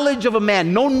knowledge of a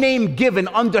man, no name given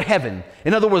under heaven.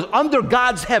 In other words, under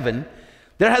God's heaven,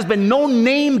 there has been no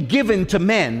name given to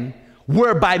men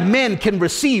whereby men can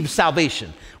receive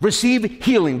salvation, receive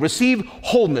healing, receive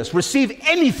wholeness, receive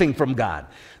anything from God.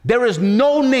 There is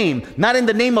no name, not in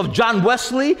the name of John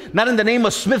Wesley, not in the name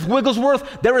of Smith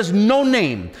Wigglesworth. There is no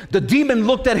name. The demon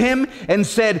looked at him and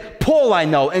said, Paul I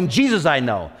know and Jesus I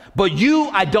know, but you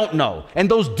I don't know. And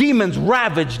those demons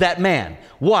ravaged that man.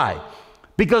 Why?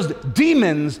 Because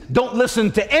demons don't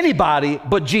listen to anybody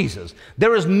but Jesus.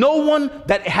 There is no one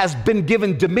that has been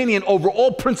given dominion over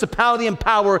all principality and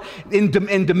power and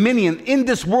dominion in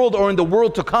this world or in the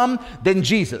world to come than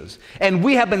Jesus. And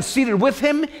we have been seated with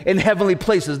him in heavenly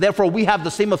places. Therefore, we have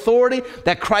the same authority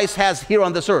that Christ has here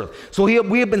on this earth. So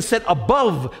we have been set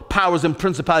above powers and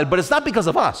principalities, but it's not because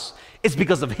of us. It's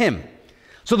because of him.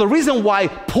 So the reason why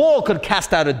Paul could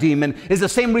cast out a demon is the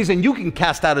same reason you can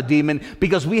cast out a demon,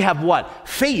 because we have what?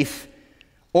 Faith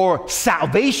or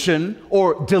salvation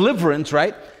or deliverance,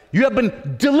 right? You have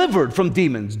been delivered from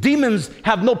demons. Demons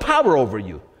have no power over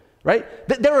you, right?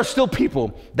 There are still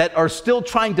people that are still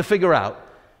trying to figure out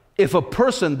if a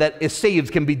person that is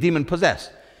saved can be demon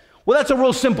possessed. Well, that's a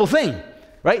real simple thing.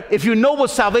 Right? If you know what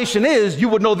salvation is, you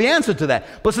would know the answer to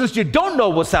that. But since you don't know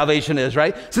what salvation is,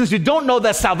 right? Since you don't know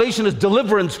that salvation is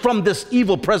deliverance from this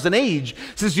evil present age,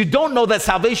 since you don't know that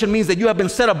salvation means that you have been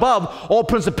set above all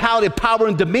principality, power,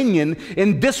 and dominion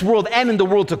in this world and in the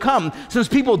world to come, since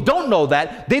people don't know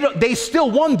that, they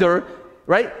still wonder,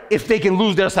 right? If they can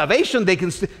lose their salvation, they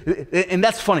can, and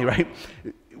that's funny, right?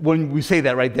 When we say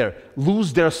that right there,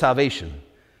 lose their salvation.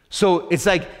 So it's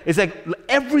like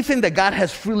everything that God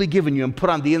has freely given you and put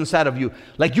on the inside of you,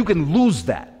 like you can lose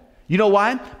that. You know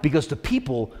why? Because to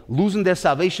people, losing their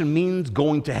salvation means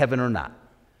going to heaven or not.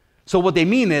 So what they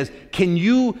mean is, can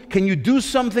you do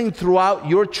something throughout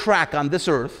your track on this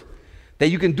earth that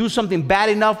you can do something bad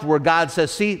enough where God says,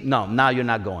 see, no, now you're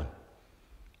not going.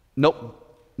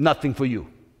 Nope, nothing for you,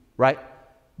 right?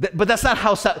 But that's not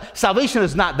how salvation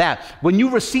is not that. When you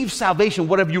receive salvation,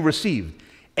 what have you received?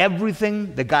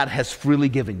 Everything that God has freely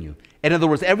given you. In other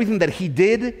words, everything that he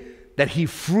did, that he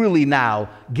freely now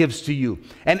gives to you.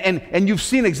 And you've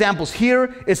seen examples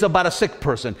here. It's about a sick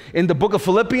person. In the book of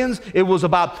Philippians, it was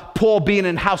about Paul being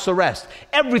in house arrest.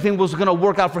 Everything was going to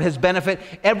work out for his benefit.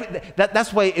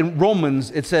 That's why in Romans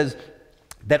it says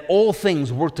that all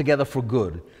things work together for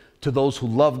good to those who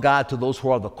love God, to those who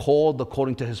are the called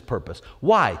according to his purpose.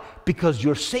 Why? Because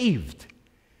you're saved.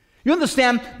 You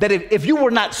understand that if you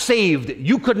were not saved,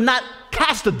 you could not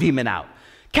cast a demon out.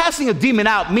 Casting a demon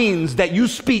out means that you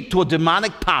speak to a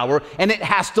demonic power and it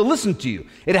has to listen to you.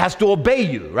 It has to obey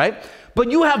you, right?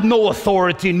 But you have no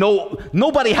authority.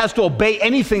 Nobody has to obey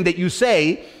anything that you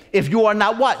say if you are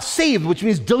not what? Saved, which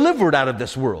means delivered out of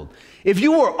this world. If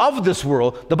you were of this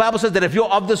world, the Bible says that if you're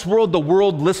of this world, the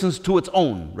world listens to its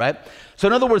own, right? So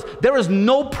in other words, there is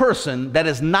no person that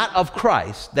is not of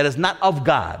Christ, that is not of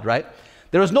God, right?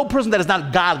 There is no person that is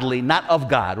not godly, not of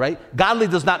God, right? Godly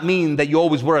does not mean that you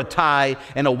always wear a tie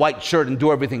and a white shirt and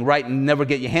do everything right and never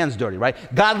get your hands dirty, right?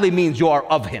 Godly means you are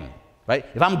of him, right?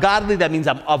 If I'm godly, that means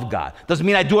I'm of God. Doesn't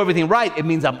mean I do everything right. It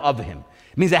means I'm of him.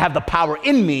 It means I have the power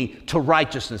in me to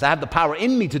righteousness. I have the power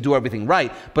in me to do everything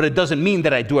right, but it doesn't mean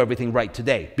that I do everything right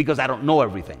today because I don't know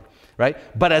everything, right?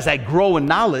 But as I grow in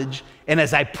knowledge and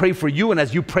as I pray for you and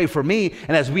as you pray for me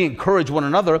and as we encourage one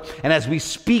another and as we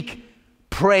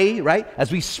pray, right? As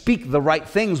we speak the right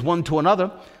things one to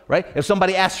another, right? If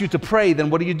somebody asks you to pray, then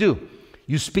what do?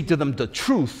 You speak to them the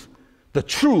truth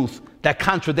that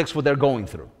contradicts what they're going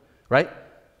through, right?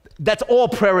 That's all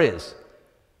prayer is.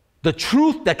 The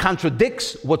truth that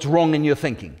contradicts what's wrong in your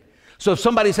thinking. So if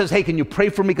somebody says, hey, can you pray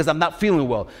for me because I'm not feeling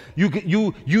well?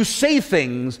 You say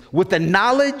things with the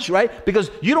knowledge, right? Because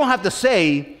you don't have to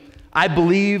say, I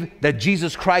believe that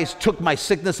Jesus Christ took my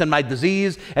sickness and my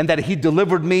disease and that he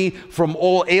delivered me from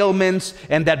all ailments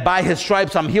and that by his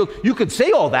stripes I'm healed. You could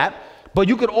say all that, but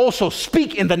you could also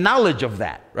speak in the knowledge of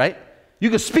that, right? You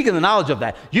can speak in the knowledge of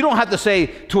that. You don't have to say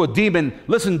to a demon,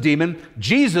 listen, demon,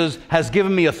 Jesus has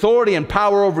given me authority and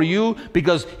power over you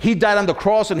because he died on the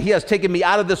cross and he has taken me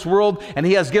out of this world and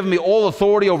he has given me all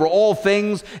authority over all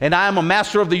things and I am a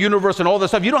master of the universe and all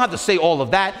this stuff. You don't have to say all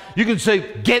of that. You can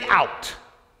say, get out.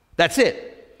 That's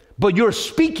it. But you're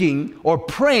speaking or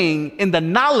praying in the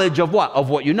knowledge of what? Of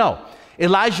what you know.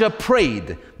 Elijah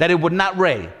prayed that it would not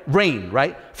rain,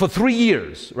 right? For 3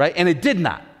 years, right? And it did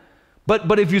not.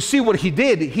 But if you see what he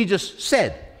did, he just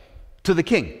said to the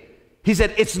king, he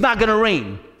said, it's not going to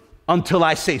rain until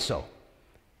I say so.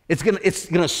 It's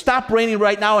gonna stop raining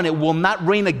right now, and it will not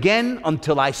rain again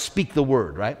until I speak the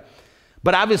word, right?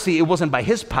 But obviously it wasn't by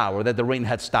his power that the rain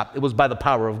had stopped. It was by the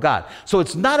power of God. So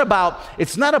it's not about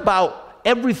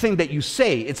everything that you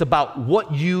say. It's about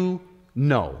what you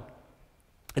know.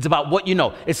 It's about what you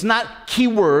know. It's not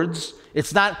keywords.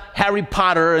 It's not Harry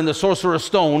Potter and the Sorcerer's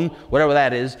Stone, whatever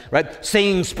that is, right?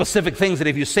 Saying specific things that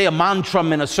if you say a mantra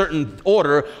in a certain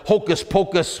order, hocus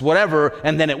pocus, whatever,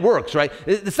 and then it works, right?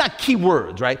 It's not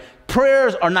keywords, right?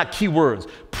 Prayers are not keywords.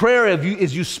 Prayer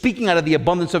is you speaking out of the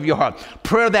abundance of your heart.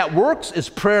 Prayer that works is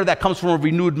prayer that comes from a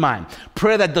renewed mind.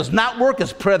 Prayer that does not work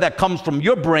is prayer that comes from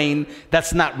your brain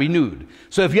that's not renewed.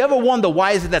 So if you ever wonder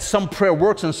why is it that some prayer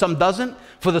works and some doesn't,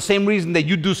 for the same reason that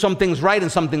you do some things right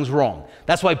and some things wrong.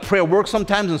 That's why prayer works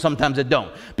sometimes and sometimes it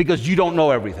don't, because you don't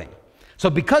know everything. So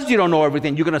because you don't know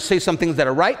everything, you're going to say some things that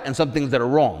are right and some things that are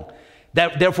wrong.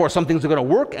 Therefore, some things are going to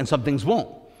work and some things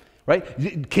won't.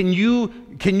 Right? Can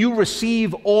you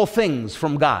receive all things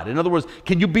from God? In other words,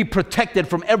 can you be protected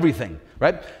from everything?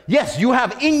 Right? Yes, you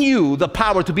have in you the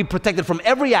power to be protected from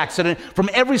every accident, from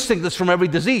every sickness, from every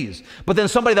disease. But then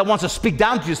somebody that wants to speak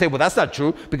down to you say, well, that's not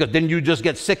true, because didn't you just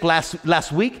get sick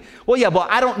last week? Well, yeah,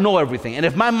 but I don't know everything. And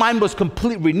if my mind was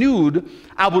completely renewed,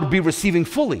 I would be receiving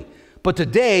fully. But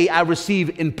today I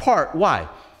receive in part. Why?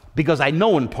 Because I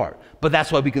know in part. But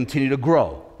that's why we continue to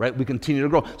grow, right? We continue to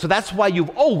grow. So that's why you've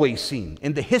always seen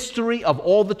in the history of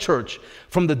all the church,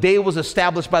 from the day it was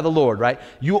established by the Lord, right?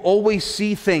 You always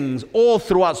see things all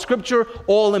throughout Scripture,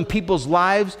 all in people's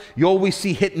lives. You always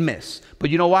see hit and miss.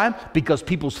 But you know why? Because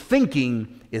people's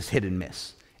thinking is hit and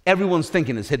miss. Everyone's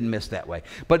thinking is hit and miss that way.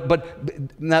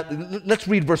 But now let's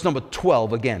read verse number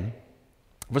 12 again.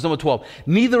 Verse number 12.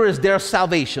 Neither is there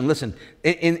salvation. Listen,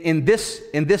 in this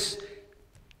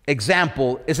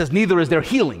example, it says, neither is there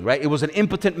healing, right? It was an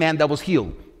impotent man that was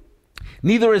healed.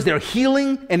 Neither is there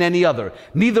healing in any other.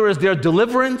 Neither is there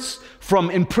deliverance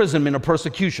from imprisonment or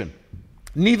persecution.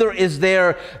 Neither is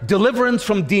there deliverance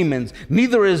from demons.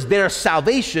 Neither is there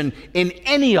salvation in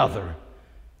any other.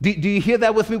 Do you hear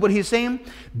that with me, what he's saying?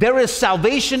 There is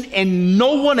salvation in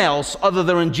no one else other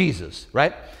than in Jesus,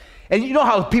 right? And you know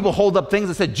how people hold up things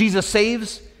that say Jesus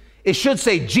saves? It should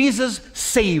say Jesus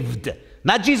saved.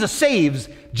 Not Jesus saves,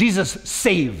 Jesus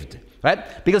saved,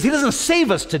 right? Because he doesn't save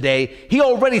us today, he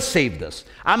already saved us.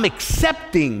 I'm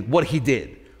accepting what he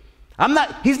did.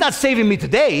 He's not saving me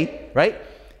today, right?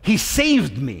 He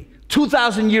saved me.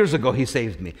 2,000 years ago, he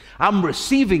saved me. I'm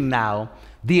receiving now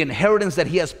the inheritance that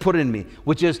he has put in me,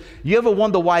 which is, you ever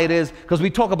wonder why it is? Because we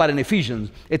talk about in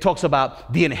Ephesians, it talks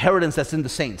about the inheritance that's in the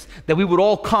saints, that we would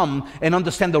all come and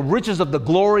understand the riches of the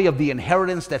glory of the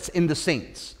inheritance that's in the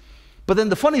saints. But then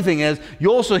the funny thing is,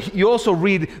 you also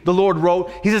read the Lord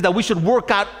wrote, he says that we should work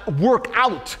out.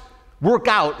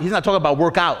 He's not talking about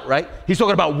work out, right? He's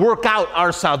talking about work out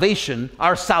our salvation.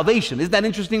 Isn't that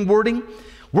interesting wording?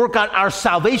 Work out our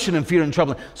salvation in fear and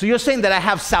trembling. So you're saying that I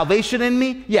have salvation in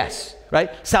me? Yes, right?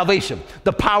 Salvation,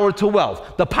 the power to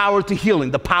wealth, the power to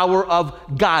healing, the power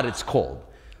of God it's called.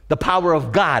 The power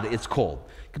of God it's called.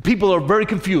 People are very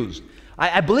confused.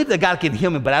 I believe that God can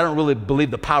heal me, but I don't really believe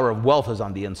the power of wealth is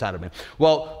on the inside of me.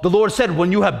 Well, the Lord said,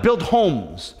 when you have built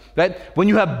homes, right?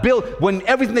 When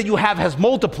everything that you have has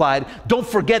multiplied, don't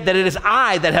forget that it is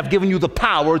I that have given you the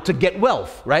power to get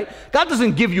wealth, right? God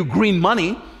doesn't give you green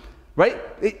money, right?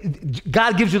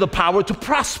 God gives you the power to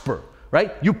prosper.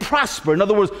 Right? You prosper. In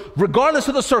other words, regardless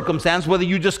of the circumstance, whether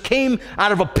you just came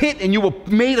out of a pit and you were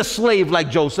made a slave like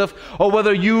Joseph, or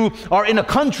whether you are in a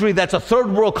country that's a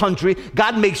third world country,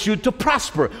 God makes you to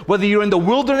prosper. Whether you're in the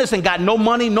wilderness and got no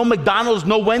money, no McDonald's,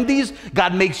 no Wendy's,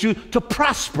 God makes you to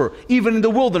prosper. Even in the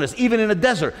wilderness, even in a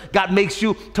desert, God makes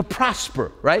you to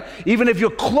prosper, right? Even if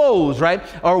your clothes, right,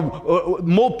 or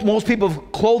most people's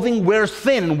clothing wears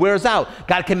thin and wears out,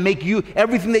 God can make you,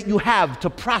 everything that you have, to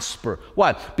prosper.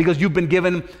 Why? Because you've been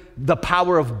given the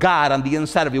power of God on the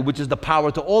inside of you, which is the power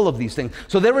to all of these things.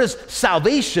 So there is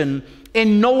salvation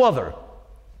in no other.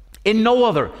 In no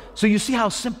other. So you see how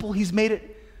simple he's made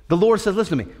it? The Lord says,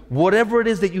 listen to me, whatever it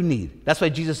is that you need. That's why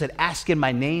Jesus said, ask in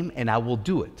my name and I will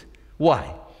do it.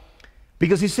 Why?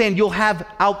 Because he's saying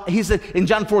he said in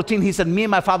John 14, he said, me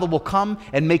and my Father will come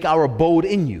and make our abode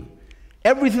in you.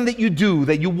 Everything that you do,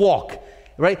 that you walk,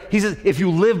 right? He says, if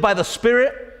you live by the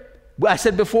Spirit, I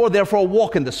said before, therefore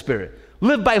walk in the Spirit.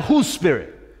 Live by whose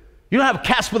Spirit? You don't have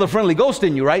Casper the Friendly Ghost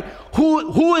in you, right?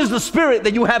 Who is the Spirit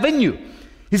that you have in you?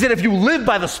 He said, if you live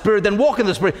by the Spirit, then walk in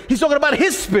the Spirit. He's talking about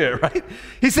his Spirit, right?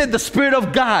 He said the Spirit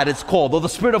of God, it's called, or the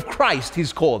Spirit of Christ,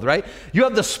 he's called, right? You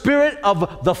have the Spirit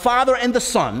of the Father and the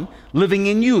Son living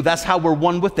in you. That's how we're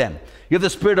one with them. You have the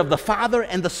Spirit of the Father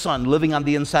and the Son living on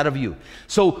the inside of you.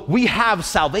 So we have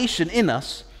salvation in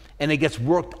us, and it gets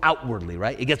worked outwardly,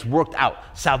 right? It gets worked out.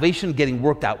 Salvation getting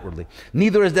worked outwardly.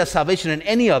 Neither is there salvation in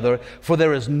any other, for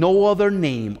there is no other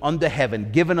name under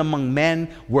heaven given among men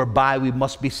whereby we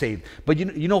must be saved. But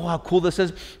you know how cool this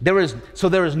is? There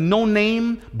is no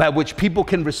name by which people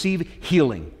can receive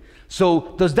healing.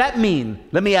 So does that mean,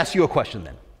 let me ask you a question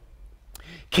then.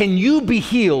 Can you be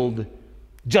healed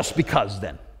just because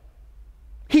then?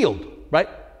 Healed, right?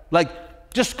 Like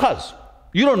just because.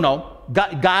 You don't know.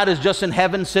 God is just in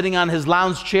heaven sitting on his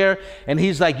lounge chair, and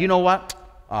he's like, you know what?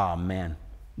 Oh, man,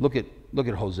 look at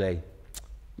Jose.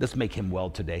 Let's make him well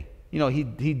today. You know, he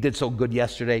did so good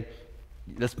yesterday.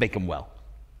 Let's make him well.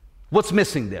 What's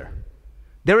missing there?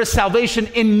 There is salvation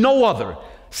in no other.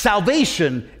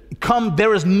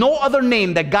 There is no other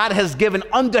name that God has given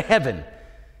under heaven,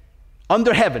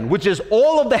 which is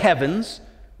all of the heavens,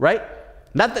 right?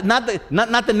 Not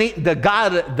the name, the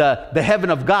God, the heaven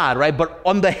of God, right? But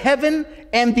on the heaven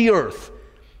and the earth.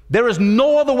 There is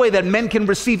no other way that men can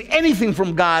receive anything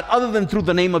from God other than through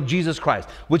the name of Jesus Christ,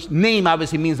 which name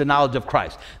obviously means the knowledge of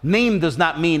Christ. Name does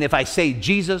not mean if I say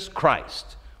Jesus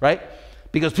Christ, right?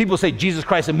 Because people say Jesus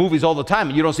Christ in movies all the time,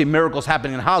 and you don't see miracles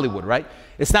happening in Hollywood, right?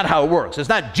 It's not how it works. It's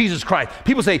not Jesus Christ.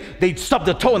 People say, they stub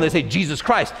their toe and they say Jesus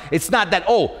Christ. It's not that,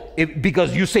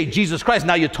 because you say Jesus Christ,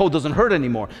 now your toe doesn't hurt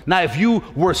anymore. Now, if you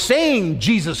were saying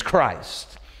Jesus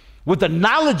Christ with the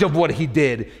knowledge of what he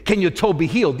did, can your toe be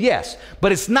healed? Yes.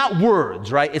 But it's not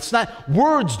words, right? It's not,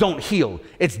 words don't heal.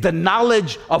 It's the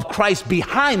knowledge of Christ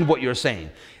behind what you're saying.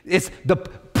 It's the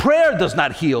prayer does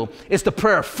not heal. It's the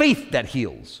prayer of faith that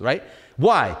heals, right?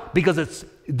 Why? Because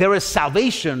there is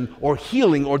salvation or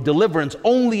healing or deliverance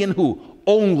only in who?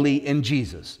 Only in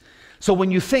Jesus. So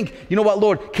when you think, you know what,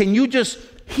 Lord, can you just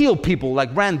heal people like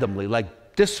randomly,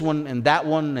 like this one and that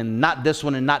one and not this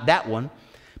one and not that one?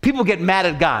 People get mad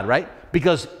at God, right?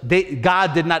 Because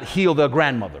God did not heal their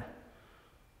grandmother.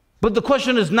 But the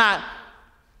question is not,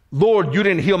 Lord, you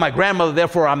didn't heal my grandmother,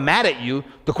 therefore I'm mad at you.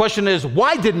 The question is,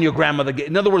 why didn't your grandmother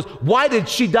in other words, why did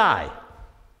she die?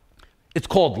 It's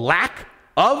called lack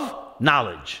of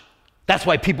knowledge. That's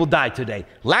why people die today.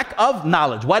 Lack of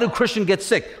knowledge. Why do Christians get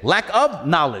sick? Lack of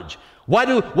knowledge. Why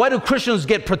do Christians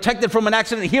get protected from an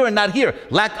accident here and not here?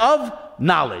 Lack of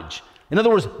knowledge. In other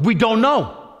words, we don't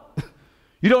know.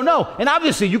 You don't know. And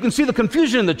obviously, you can see the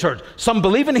confusion in the church. Some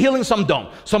believe in healing, some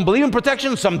don't. Some believe in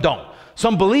protection, some don't.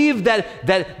 Some believe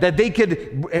that they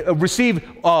could receive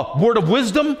a word of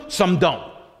wisdom, some don't.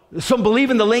 Some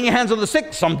believe in the laying hands of the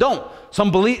sick, some don't. Some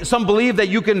believe that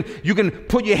you can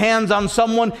put your hands on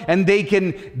someone and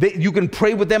you can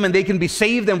pray with them and they can be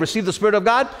saved and receive the Spirit of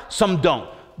God. Some don't.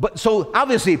 But so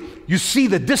obviously you see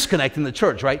the disconnect in the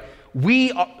church, right?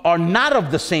 We are not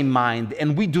of the same mind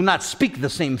and we do not speak the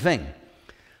same thing.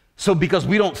 So because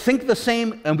we don't think the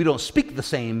same and we don't speak the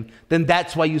same, then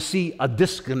that's why you see a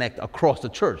disconnect across the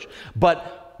church.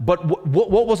 But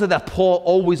what was it that Paul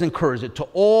always encouraged it to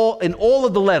in all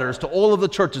of the letters, to all of the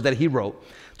churches that he wrote,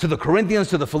 to the Corinthians,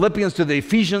 to the Philippians, to the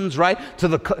Ephesians, right?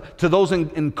 To those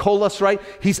in Colossus, right?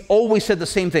 He's always said the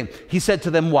same thing. He said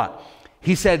to them what?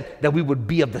 He said that we would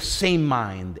be of the same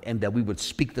mind and that we would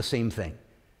speak the same thing,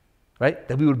 right?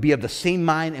 That we would be of the same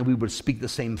mind and we would speak the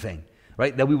same thing,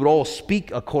 right? That we would all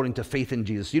speak according to faith in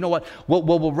Jesus. You know what?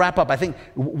 We'll wrap up. I think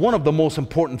one of the most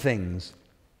important things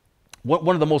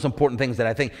that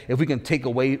I think if we can take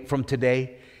away from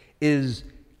today is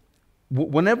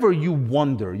whenever you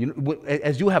wonder,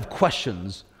 as you have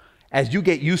questions, as you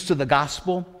get used to the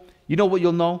gospel, you know what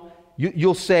you'll know?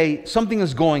 You'll say something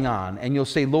is going on and you'll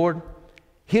say, Lord,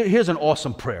 here's an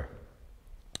awesome prayer.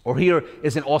 Or here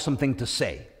is an awesome thing to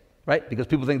say, right? Because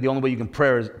people think the only way you can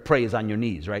pray is on your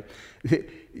knees, right?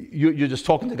 You're just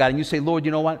talking to God and you say, Lord,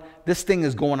 you know what? This thing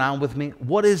is going on with me.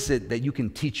 What is it that you can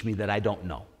teach me that I don't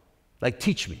know? Like,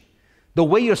 teach me. The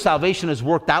way your salvation is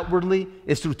worked outwardly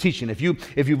is through teaching. If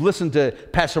you've listened to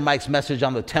Pastor Mike's message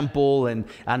on the temple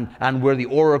and where the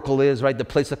oracle is, right, the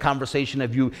place of conversation,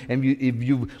 if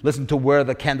you've listened to where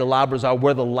the candelabras are,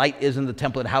 where the light is in the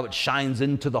temple and how it shines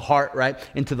into the heart, right,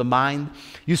 into the mind,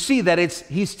 you see that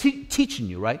he's teaching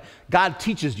you, right? God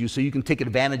teaches you so you can take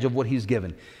advantage of what he's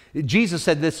given. Jesus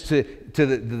said this to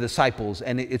the disciples,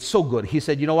 and it's so good. He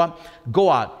said, you know what? Go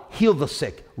out, heal the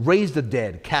sick, raise the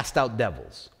dead, cast out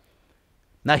devils.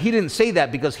 Now, he didn't say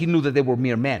that because he knew that they were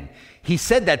mere men. He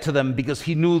said that to them because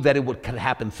he knew that it could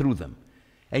happen through them.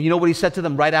 And you know what he said to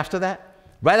them right after that?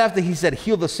 Right after he said,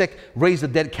 heal the sick, raise the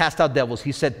dead, cast out devils,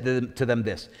 he said to them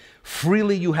this: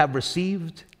 freely you have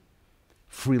received,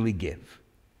 freely give.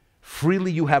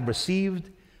 Freely you have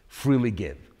received, freely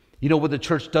give. You know what the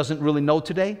church doesn't really know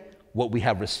today? What we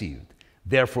have received.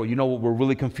 Therefore, you know what we're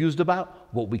really confused about?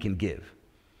 What we can give.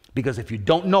 Because if you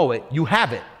don't know it, you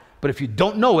have it. But if you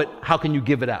don't know it, how can you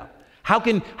give it out? How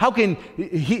can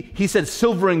he said,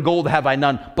 silver and gold have I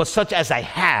none, but such as I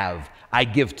have, I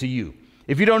give to you.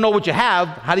 If you don't know what you have,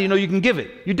 how do you know you can give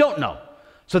it? You don't know.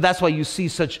 So that's why you see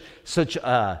such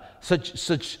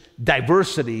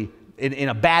diversity in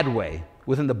a bad way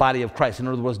within the body of Christ. In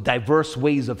other words, diverse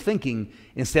ways of thinking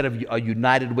instead of a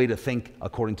united way to think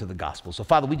according to the gospel. So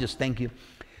Father, we just thank you.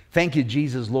 Thank you,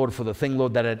 Jesus, Lord, for the thing,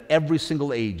 Lord, that at every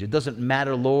single age, it doesn't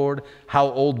matter, Lord, how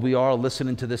old we are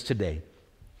listening to this today.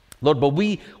 Lord, but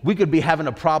we could be having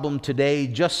a problem today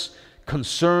just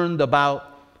concerned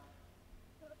about,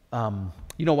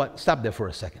 you know what? Stop there for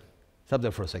a second. Stop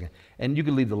there for a second. And you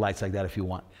can leave the lights like that if you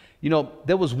want. You know,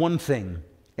 there was one thing,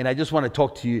 and I just want to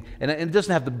talk to you, and it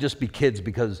doesn't have to just be kids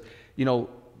because, you know,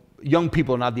 young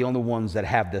people are not the only ones that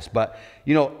have this. But,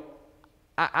 you know,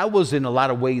 I was in a lot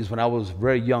of ways when I was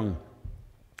very young,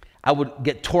 I would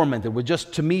get tormented, which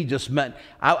just to me just meant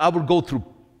I would go through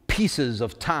pieces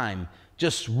of time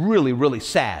just really, really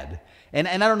sad. And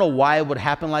I don't know why it would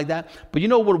happen like that, but you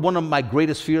know what one of my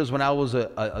greatest fears when I was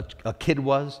a kid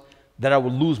was? That I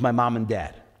would lose my mom and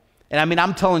dad. And I mean,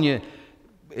 I'm telling you,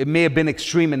 it may have been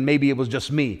extreme and maybe it was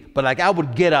just me, but like I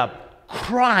would get up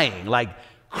crying,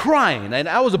 and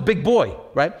I was a big boy,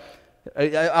 right?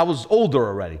 I was older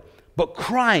already, but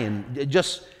crying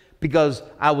just because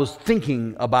I was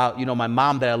thinking about, you know, my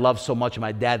mom that I love so much and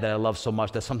my dad that I love so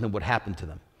much that something would happen to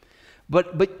them.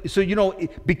 But so, you know,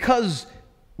 because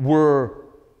we're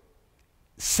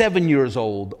 7 years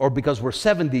old or because we're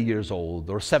 70 years old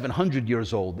or 700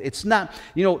 years old, it's not,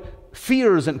 you know,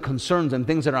 fears and concerns and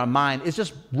things in our mind, it's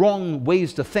just wrong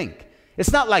ways to think.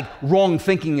 It's not like wrong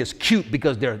thinking is cute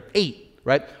because they're 8,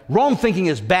 right? Wrong thinking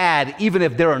is bad even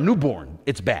if they're a newborn,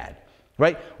 it's bad,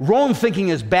 right? Wrong thinking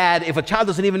is bad if a child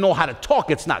doesn't even know how to talk,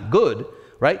 it's not good,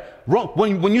 right?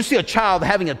 When you see a child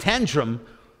having a tantrum,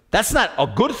 that's not a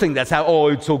good thing. That's how, oh,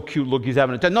 it's so cute, look, he's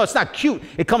having a tantrum. No, it's not cute.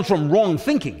 It comes from wrong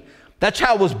thinking. That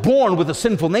child was born with a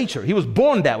sinful nature. He was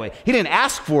born that way. He didn't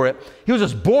ask for it. He was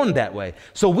just born that way.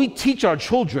 So we teach our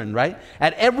children, right,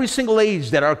 at every single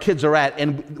age that our kids are at,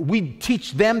 and we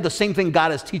teach them the same thing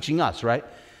God is teaching us, right?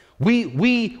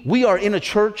 We are in a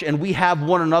church and we have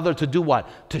one another to do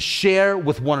what? To share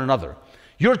with one another.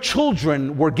 Your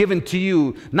children were given to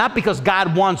you not because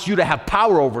God wants you to have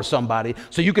power over somebody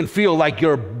so you can feel like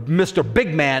you're Mr.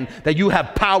 Big Man, that you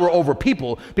have power over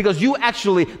people, because you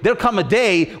actually, there'll come a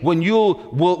day when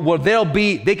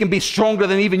they can be stronger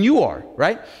than even you are,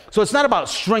 right? So it's not about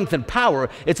strength and power.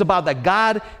 It's about that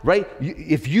God, right?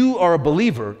 If you are a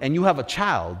believer and you have a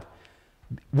child,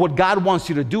 what God wants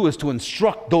you to do is to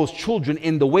instruct those children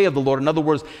in the way of the Lord. In other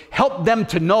words, help them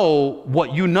to know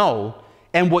what you know.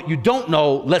 And what you don't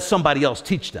know, let somebody else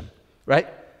teach them, right?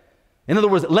 In other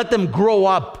words, let them grow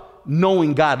up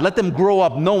knowing God. Let them grow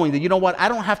up knowing that, you know what, I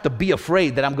don't have to be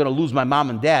afraid that I'm going to lose my mom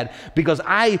and dad, because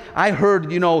I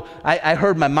heard, you know, I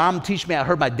heard my mom teach me, I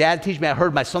heard my dad teach me, I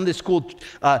heard my Sunday school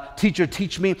teacher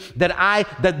teach me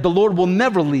that the Lord will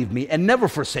never leave me and never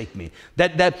forsake me.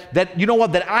 That you know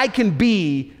what, that I can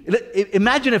be,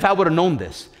 imagine if I would have known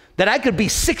this, that I could be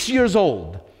 6 years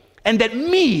old, and that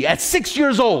me at 6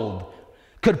 years old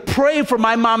could pray for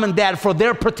my mom and dad for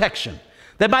their protection.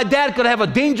 That my dad could have a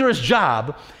dangerous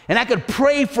job, and I could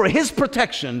pray for his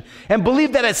protection and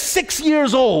believe that at 6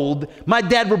 years old, my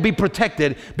dad would be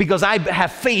protected because I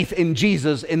have faith in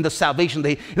Jesus, in the salvation.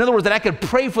 In other words, that I could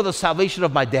pray for the salvation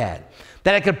of my dad,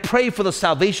 that I could pray for the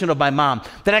salvation of my mom,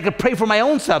 that I could pray for my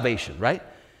own salvation, right?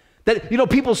 That, you know,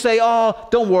 people say, oh,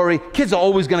 don't worry, kids are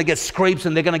always going to get scrapes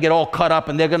and they're going to get all cut up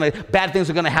and bad things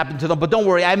are going to happen to them, but don't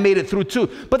worry, I made it through too.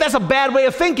 But that's a bad way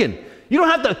of thinking. You don't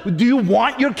have to, do you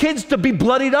want your kids to be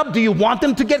bloodied up? Do you want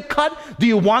them to get cut? Do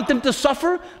you want them to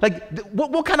suffer? Like,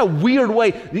 what kind of weird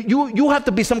way? You have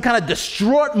to be some kind of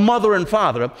distraught mother and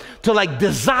father to like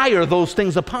desire those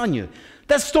things upon you.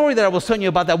 That story that I was telling you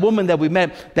about that woman that we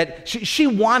met, that she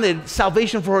wanted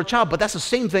salvation for her child, but that's the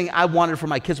same thing I wanted for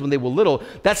my kids when they were little.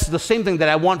 That's the same thing that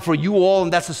I want for you all,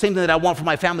 and that's the same thing that I want for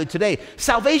my family today.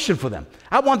 Salvation for them.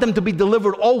 I want them to be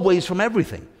delivered always from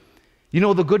everything. You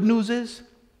know, the good news is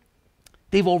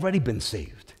they've already been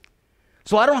saved.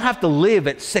 So I don't have to live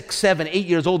at 6, 7, 8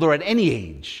 years old or at any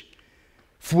age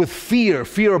with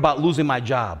fear about losing my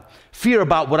job. Fear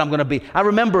about what I'm going to be. I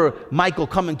remember Michael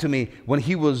coming to me when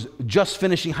he was just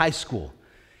finishing high school.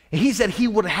 And he said he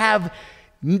would have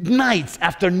nights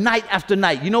after night after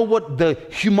night. You know what the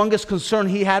humongous concern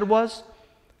he had was?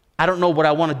 I don't know what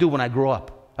I want to do when I grow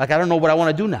up. Like, I don't know what I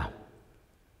want to do now.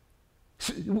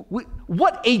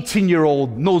 What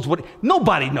 18-year-old knows what?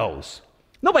 Nobody knows.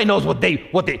 Nobody knows what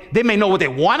they may know what they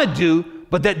want to do,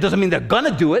 but that doesn't mean they're going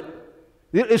to do it.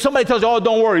 If somebody tells you, oh,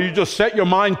 don't worry, you just set your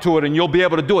mind to it and you'll be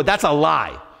able to do it, that's a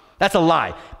lie. That's a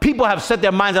lie. People have set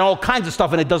their minds on all kinds of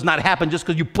stuff and it does not happen just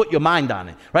because you put your mind on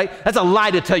it, right? That's a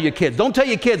lie to tell your kids. Don't tell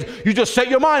your kids, you just set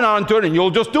your mind onto it and you'll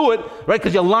just do it, right?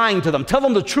 Because you're lying to them. Tell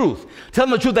them the truth. Tell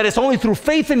them the truth that it's only through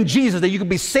faith in Jesus that you can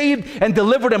be saved and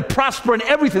delivered and prosper in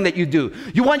everything that you do.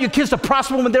 You want your kids to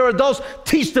prosper when they're adults?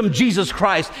 Teach them Jesus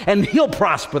Christ and He'll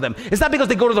prosper them. It's not because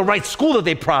they go to the right school that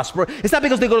they prosper. It's not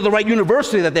because they go to the right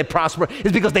university that they prosper.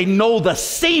 It's because they know the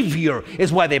Savior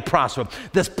is why they prosper.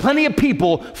 There's plenty of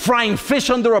people frying fish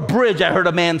under a bridge, I heard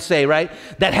a man say, right,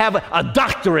 that have a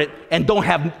doctorate and don't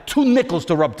have 2 nickels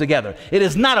to rub together. It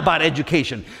is not about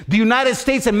education. The United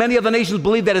States and many other nations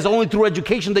believe that it's only through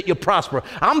education that you prosper.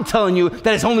 I'm telling you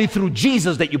that it's only through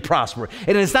Jesus that you prosper.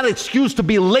 And it's not an excuse to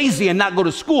be lazy and not go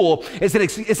to school. It's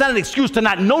not an excuse to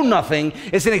not know nothing.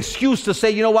 It's an excuse to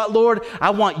say, you know what, Lord, I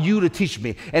want you to teach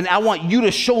me. And I want you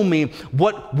to show me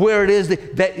where it is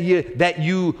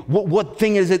what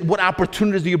thing is it, what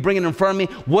opportunities are you bringing in front of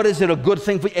me? What is it a good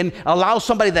thing for you? And allow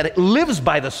somebody that lives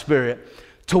by the Spirit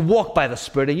to walk by the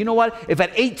Spirit. And you know what? If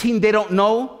at 18 they don't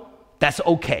know, that's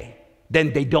okay.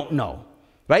 Then they don't know,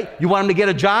 right? You want them to get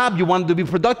a job? You want them to be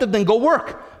productive? Then go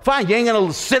work. Fine. You ain't going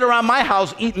to sit around my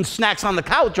house eating snacks on the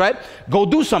couch, right? Go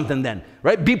do something then,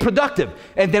 right? Be productive.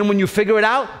 And then when you figure it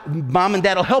out, mom and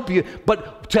dad will help you.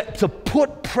 But to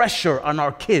put pressure on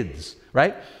our kids,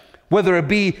 right? Whether it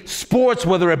be sports,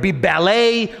 whether it be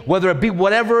ballet, whether it be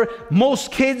whatever,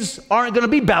 most kids aren't going to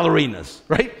be ballerinas,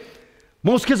 right?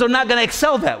 Most kids are not going to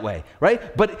excel that way,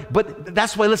 right? But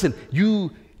that's why, listen,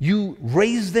 you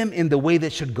raise them in the way they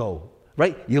should go,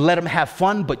 right? You let them have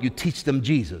fun, but you teach them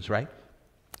Jesus, right?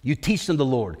 You teach them the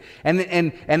Lord. And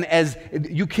as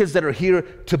you kids that are here,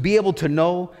 to be able to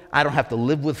know, I don't have to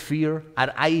live with fear.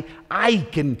 I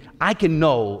can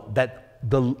know that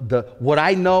what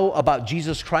I know about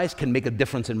Jesus Christ can make a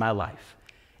difference in my life.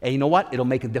 And you know what? It'll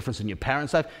make a difference in your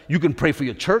parents' life. You can pray for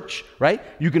your church, right?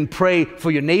 You can pray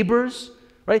for your neighbors,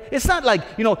 right? It's not like,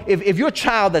 you know, if your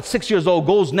child that's 6 years old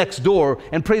goes next door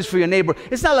and prays for your neighbor,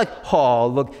 it's not like, oh,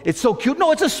 look, it's so cute.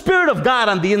 No, it's a Spirit of God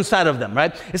on the inside of them,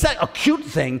 right? It's not a cute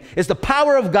thing. It's the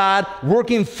power of God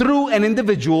working through an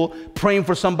individual praying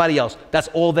for somebody else. That's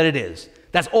all that it is.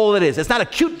 That's all it is. It's not a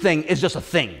cute thing. It's just a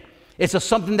thing. It's just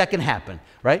something that can happen,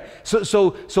 right?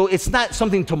 So it's not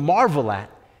something to marvel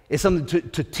at. It's something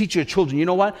to teach your children. You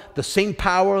know what? The same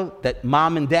power that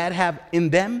mom and dad have in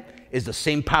them is the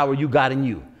same power you got in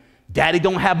you. Daddy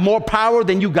don't have more power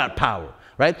than you got power,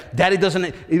 right? Daddy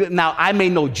doesn't. Now, I may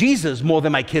know Jesus more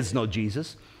than my kids know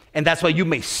Jesus, and that's why you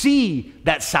may see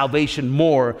that salvation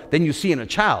more than you see in a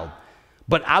child.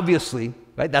 But obviously,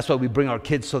 right, that's why we bring our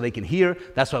kids so they can hear.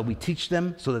 That's why we teach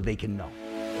them so that they can know.